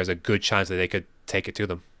I think there's a good chance that they could take it to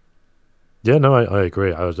them. Yeah, no, I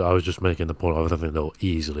agree. I was just making the point. I think they'll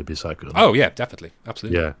easily be second. Oh yeah, definitely,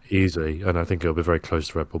 absolutely. Yeah, easy, and I think it'll be very close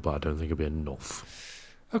to Red Bull, but I don't think it'll be enough.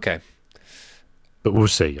 Okay, but we'll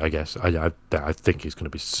see. I guess I think it's going to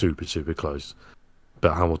be super, super close.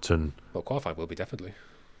 But Hamilton, well, qualifying will be definitely.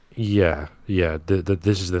 Yeah.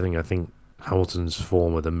 This is the thing. I think Hamilton's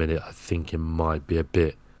form at the minute. I think it might be a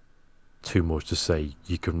bit too much to say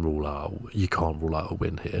you can't rule out a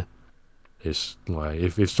win here. It's like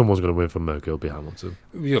if someone's going to win from Merck, it'll be Hamilton.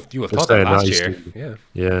 You have thought that last year,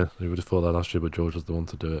 yeah. You would have thought that last year, but George was the one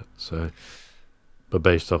to do it. So, but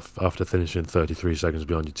based off after finishing 33 seconds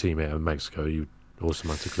behind your teammate in Mexico, you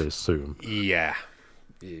automatically assume. Yeah.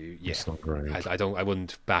 It's not great. I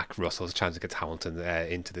wouldn't back Russell's chance against Hamilton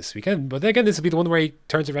into this weekend. But again, this will be the one where he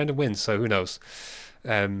turns around and wins. So who knows?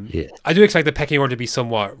 I do expect the pecking order to be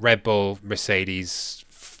somewhat Red Bull, Mercedes,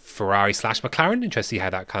 Ferrari / McLaren. Interesting to see how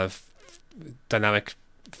that kind of dynamic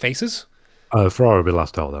faces. Ferrari will be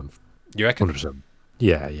last out then. You reckon? 100%.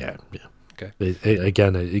 Yeah. Okay.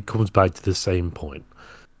 It comes back to the same point.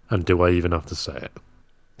 And do I even have to say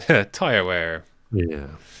it? Tyre wear. Yeah.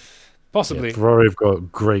 Possibly. Yeah, Ferrari have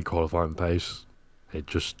got great qualifying pace. It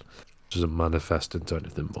just doesn't manifest into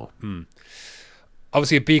anything more.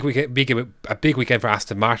 Obviously, a big weekend for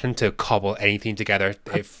Aston Martin to cobble anything together.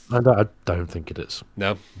 I don't think it is.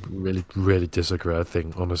 No, really, really disagree. I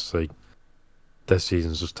think honestly, their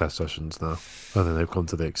season's just test sessions now. I think they've come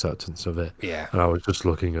to the acceptance of it. Yeah. And I was just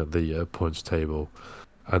looking at the points table,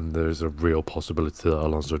 and there's a real possibility that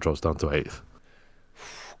Alonso drops down to 8th.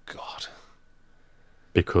 God.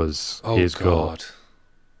 Because he's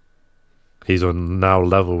on now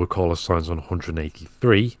level with Carlos Sainz on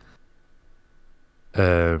 183.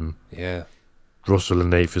 Russell in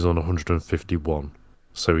 8th is on 151,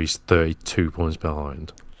 so he's 32 points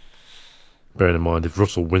behind. Bearing in mind, if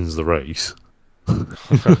Russell wins the race,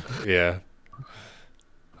 yeah.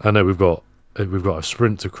 I know we've got a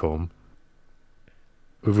sprint to come.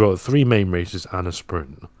 We've got 3 main races and a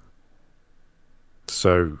sprint,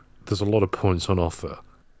 so there's a lot of points on offer.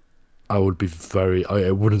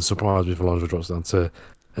 It wouldn't surprise me if Alonso drops down to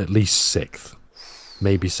at least 6th.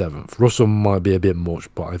 maybe 7th. Russell might be a bit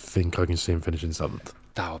much, but I think I can see him finishing 7th.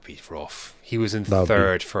 That would be rough. He was in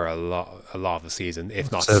third for a lot of the season,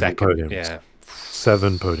 if not 7 second. podiums. Yeah,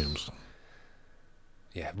 7 podiums.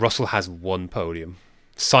 Yeah, Russell has 1 podium.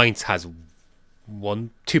 Sainz has 2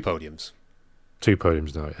 podiums. 2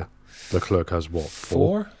 podiums now, yeah. Leclerc has what?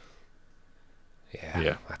 4?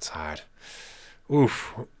 Yeah, that's hard.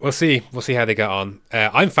 Oof. We'll see. We'll see how they get on.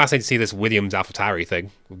 I'm fascinated to see this Williams Alpha Tauri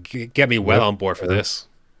thing. Get me well on board for this.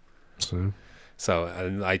 So,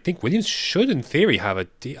 and I think Williams should, in theory, have a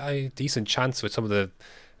decent chance with some of the,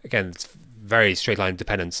 again, it's very straight line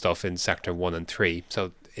dependent stuff in sector 1 and 3.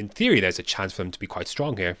 So, in theory, there's a chance for them to be quite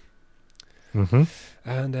strong here. Mm-hmm.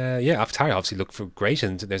 And Alpha Tauri obviously look for great,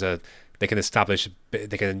 and they can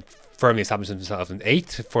firmly establish themselves in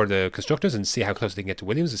 8th for the constructors and see how close they can get to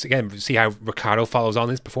Williams. Again, see how Ricciardo follows on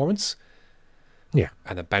his performance. Yeah.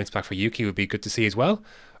 And a bounce back for Yuki would be good to see as well.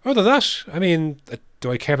 Other than that, I mean,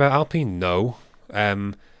 do I care about Alpine? No.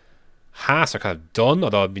 Haas are kind of done,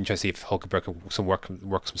 although I'd be interested to see if Hulkenberg can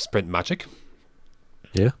work some sprint magic.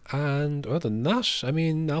 Yeah. And other than that, I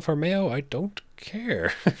mean, Alfa Romeo, I don't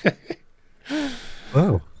care.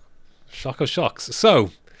 Wow. Shock of shocks.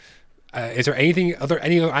 So, is there any other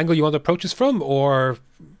angle you want to approach this from, or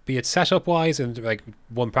be it setup wise and like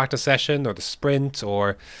one practice session or the sprint,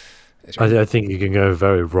 or? I think you can go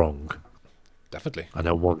very wrong. Definitely. I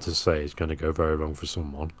don't want to say it's going to go very wrong for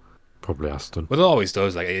someone. Probably Aston. Well, it always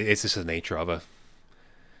does. Like, it's just the nature of it.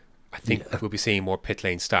 I think we'll be seeing more pit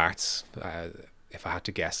lane starts, if I had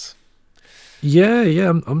to guess. Yeah.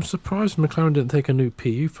 I'm surprised McLaren didn't take a new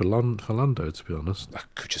PU for Lando, to be honest. That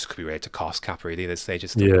could be related to cost cap, really, at this stage.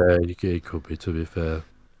 Yeah, it could be, to be fair.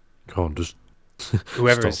 Can't just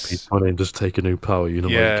whoever's stop and just take a new power unit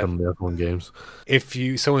like you can in the F1 games. If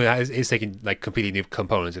someone is taking like completely new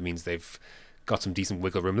components, it means they've got some decent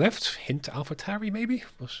wiggle room left. Hint Alpha Tauri, maybe?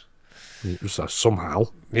 But somehow.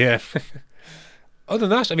 Yeah. Other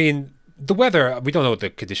than that, I mean, the weather, we don't know what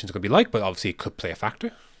the conditions are going to be like, but obviously it could play a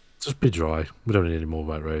factor. Just be dry. We don't need any more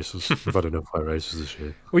wet races. We've had enough wet races this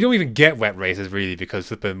year. We don't even get wet races, really,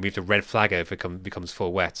 because we have to red flag it if it becomes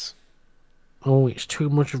full wet. Oh, it's too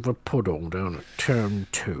much of a puddle down at turn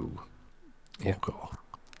 2. Yeah. Oh, God.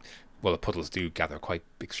 Well, the puddles do gather quite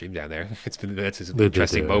extreme down there. It's been some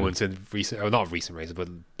interesting moments in recent, or not recent races, but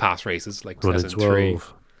past races, like 2003.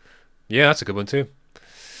 Yeah, that's a good one too.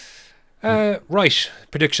 Right,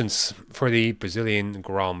 predictions for the Brazilian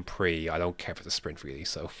Grand Prix. I don't care for the sprint really,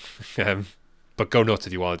 so but go nuts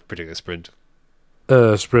if you want to predict a sprint.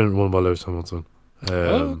 Sprint won by Lewis Hamilton.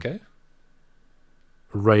 Okay.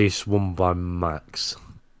 Race won by Max.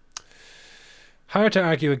 Hard to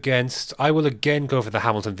argue against. I will again go for the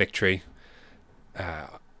Hamilton victory, and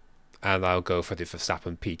I'll go for the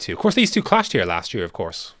Verstappen P2. Of course, these two clashed here last year, of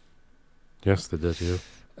course. Yes, they did,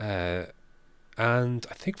 yeah. And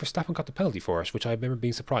I think Verstappen got the penalty for it, which I remember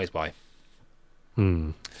being surprised by.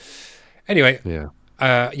 Anyway, yeah,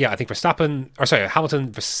 I think Hamilton,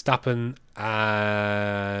 Verstappen,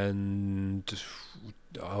 and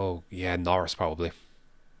Norris probably.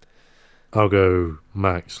 I'll go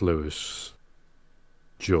Max, Lewis,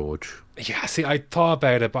 George. Yeah, see, I thought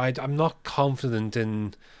about it, but I'm not confident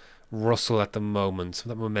in Russell at the moment.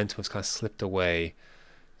 That momentum has kind of slipped away.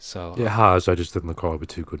 So it has. I just think the car would be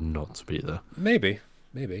too good not to be there. Maybe.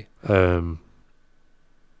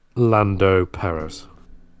 Lando, Perez.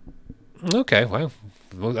 Okay, well,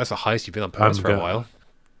 that's the highest you've been on Perez for a while.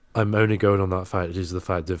 I'm only going on that fact due to the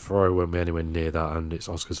fact that Ferrari won't be anywhere near that, and it's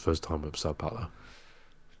Oscar's first time at Sao Paulo.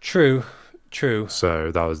 True.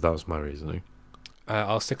 So that was my reasoning.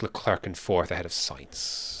 I'll stick Leclerc in 4th ahead of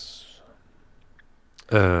Sainz.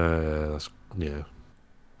 That's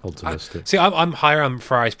optimistic. See, I'm higher on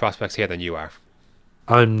Ferrari's prospects here than you are.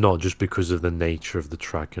 I'm not, just because of the nature of the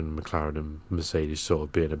track and McLaren and Mercedes sort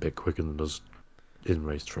of being a bit quicker than us in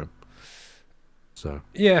race trim. So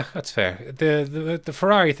yeah, that's fair. The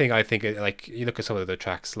Ferrari thing, I think, like you look at some of the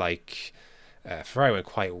tracks, like Ferrari went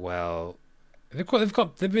quite well.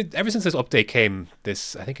 They've been, ever since this update came.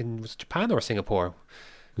 This, I think, was it Japan or Singapore?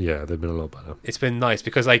 Yeah, they've been a lot better. It's been nice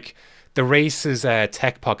because like the race's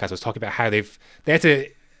tech podcast was talking about how they had to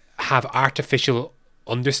have artificial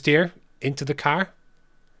understeer into the car.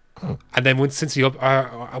 And then since the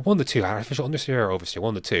one of the two, artificial understeer or oversteer,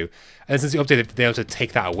 one of the two, and since the update, they've been able to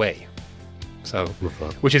take that away. So,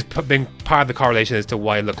 which has been part of the correlation as to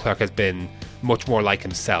why Leclerc has been much more like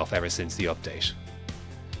himself ever since the update,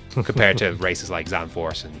 compared to races like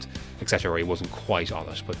Zandvoort and etc., where he wasn't quite on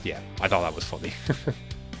it. But yeah, I thought that was funny.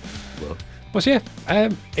 But yeah,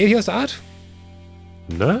 anything else to add?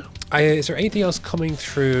 No. Is there anything else coming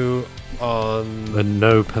through on?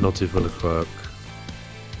 No penalty for Leclerc.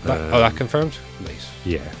 That confirmed? Nice.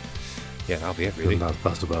 Yeah. Yeah, that'll be it, really. And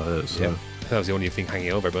that's about it. So. Yeah, that was the only thing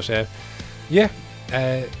hanging over. But there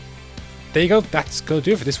you go. That's going to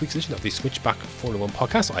do it for this week's edition of the Switchback Formula 1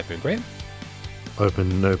 podcast. I've been Graham.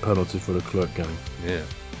 Open no penalty for the Clerk gang. Yeah,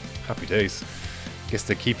 happy days. Gets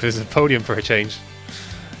to keep his podium for a change.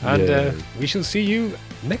 And we shall see you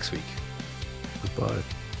next week. Goodbye.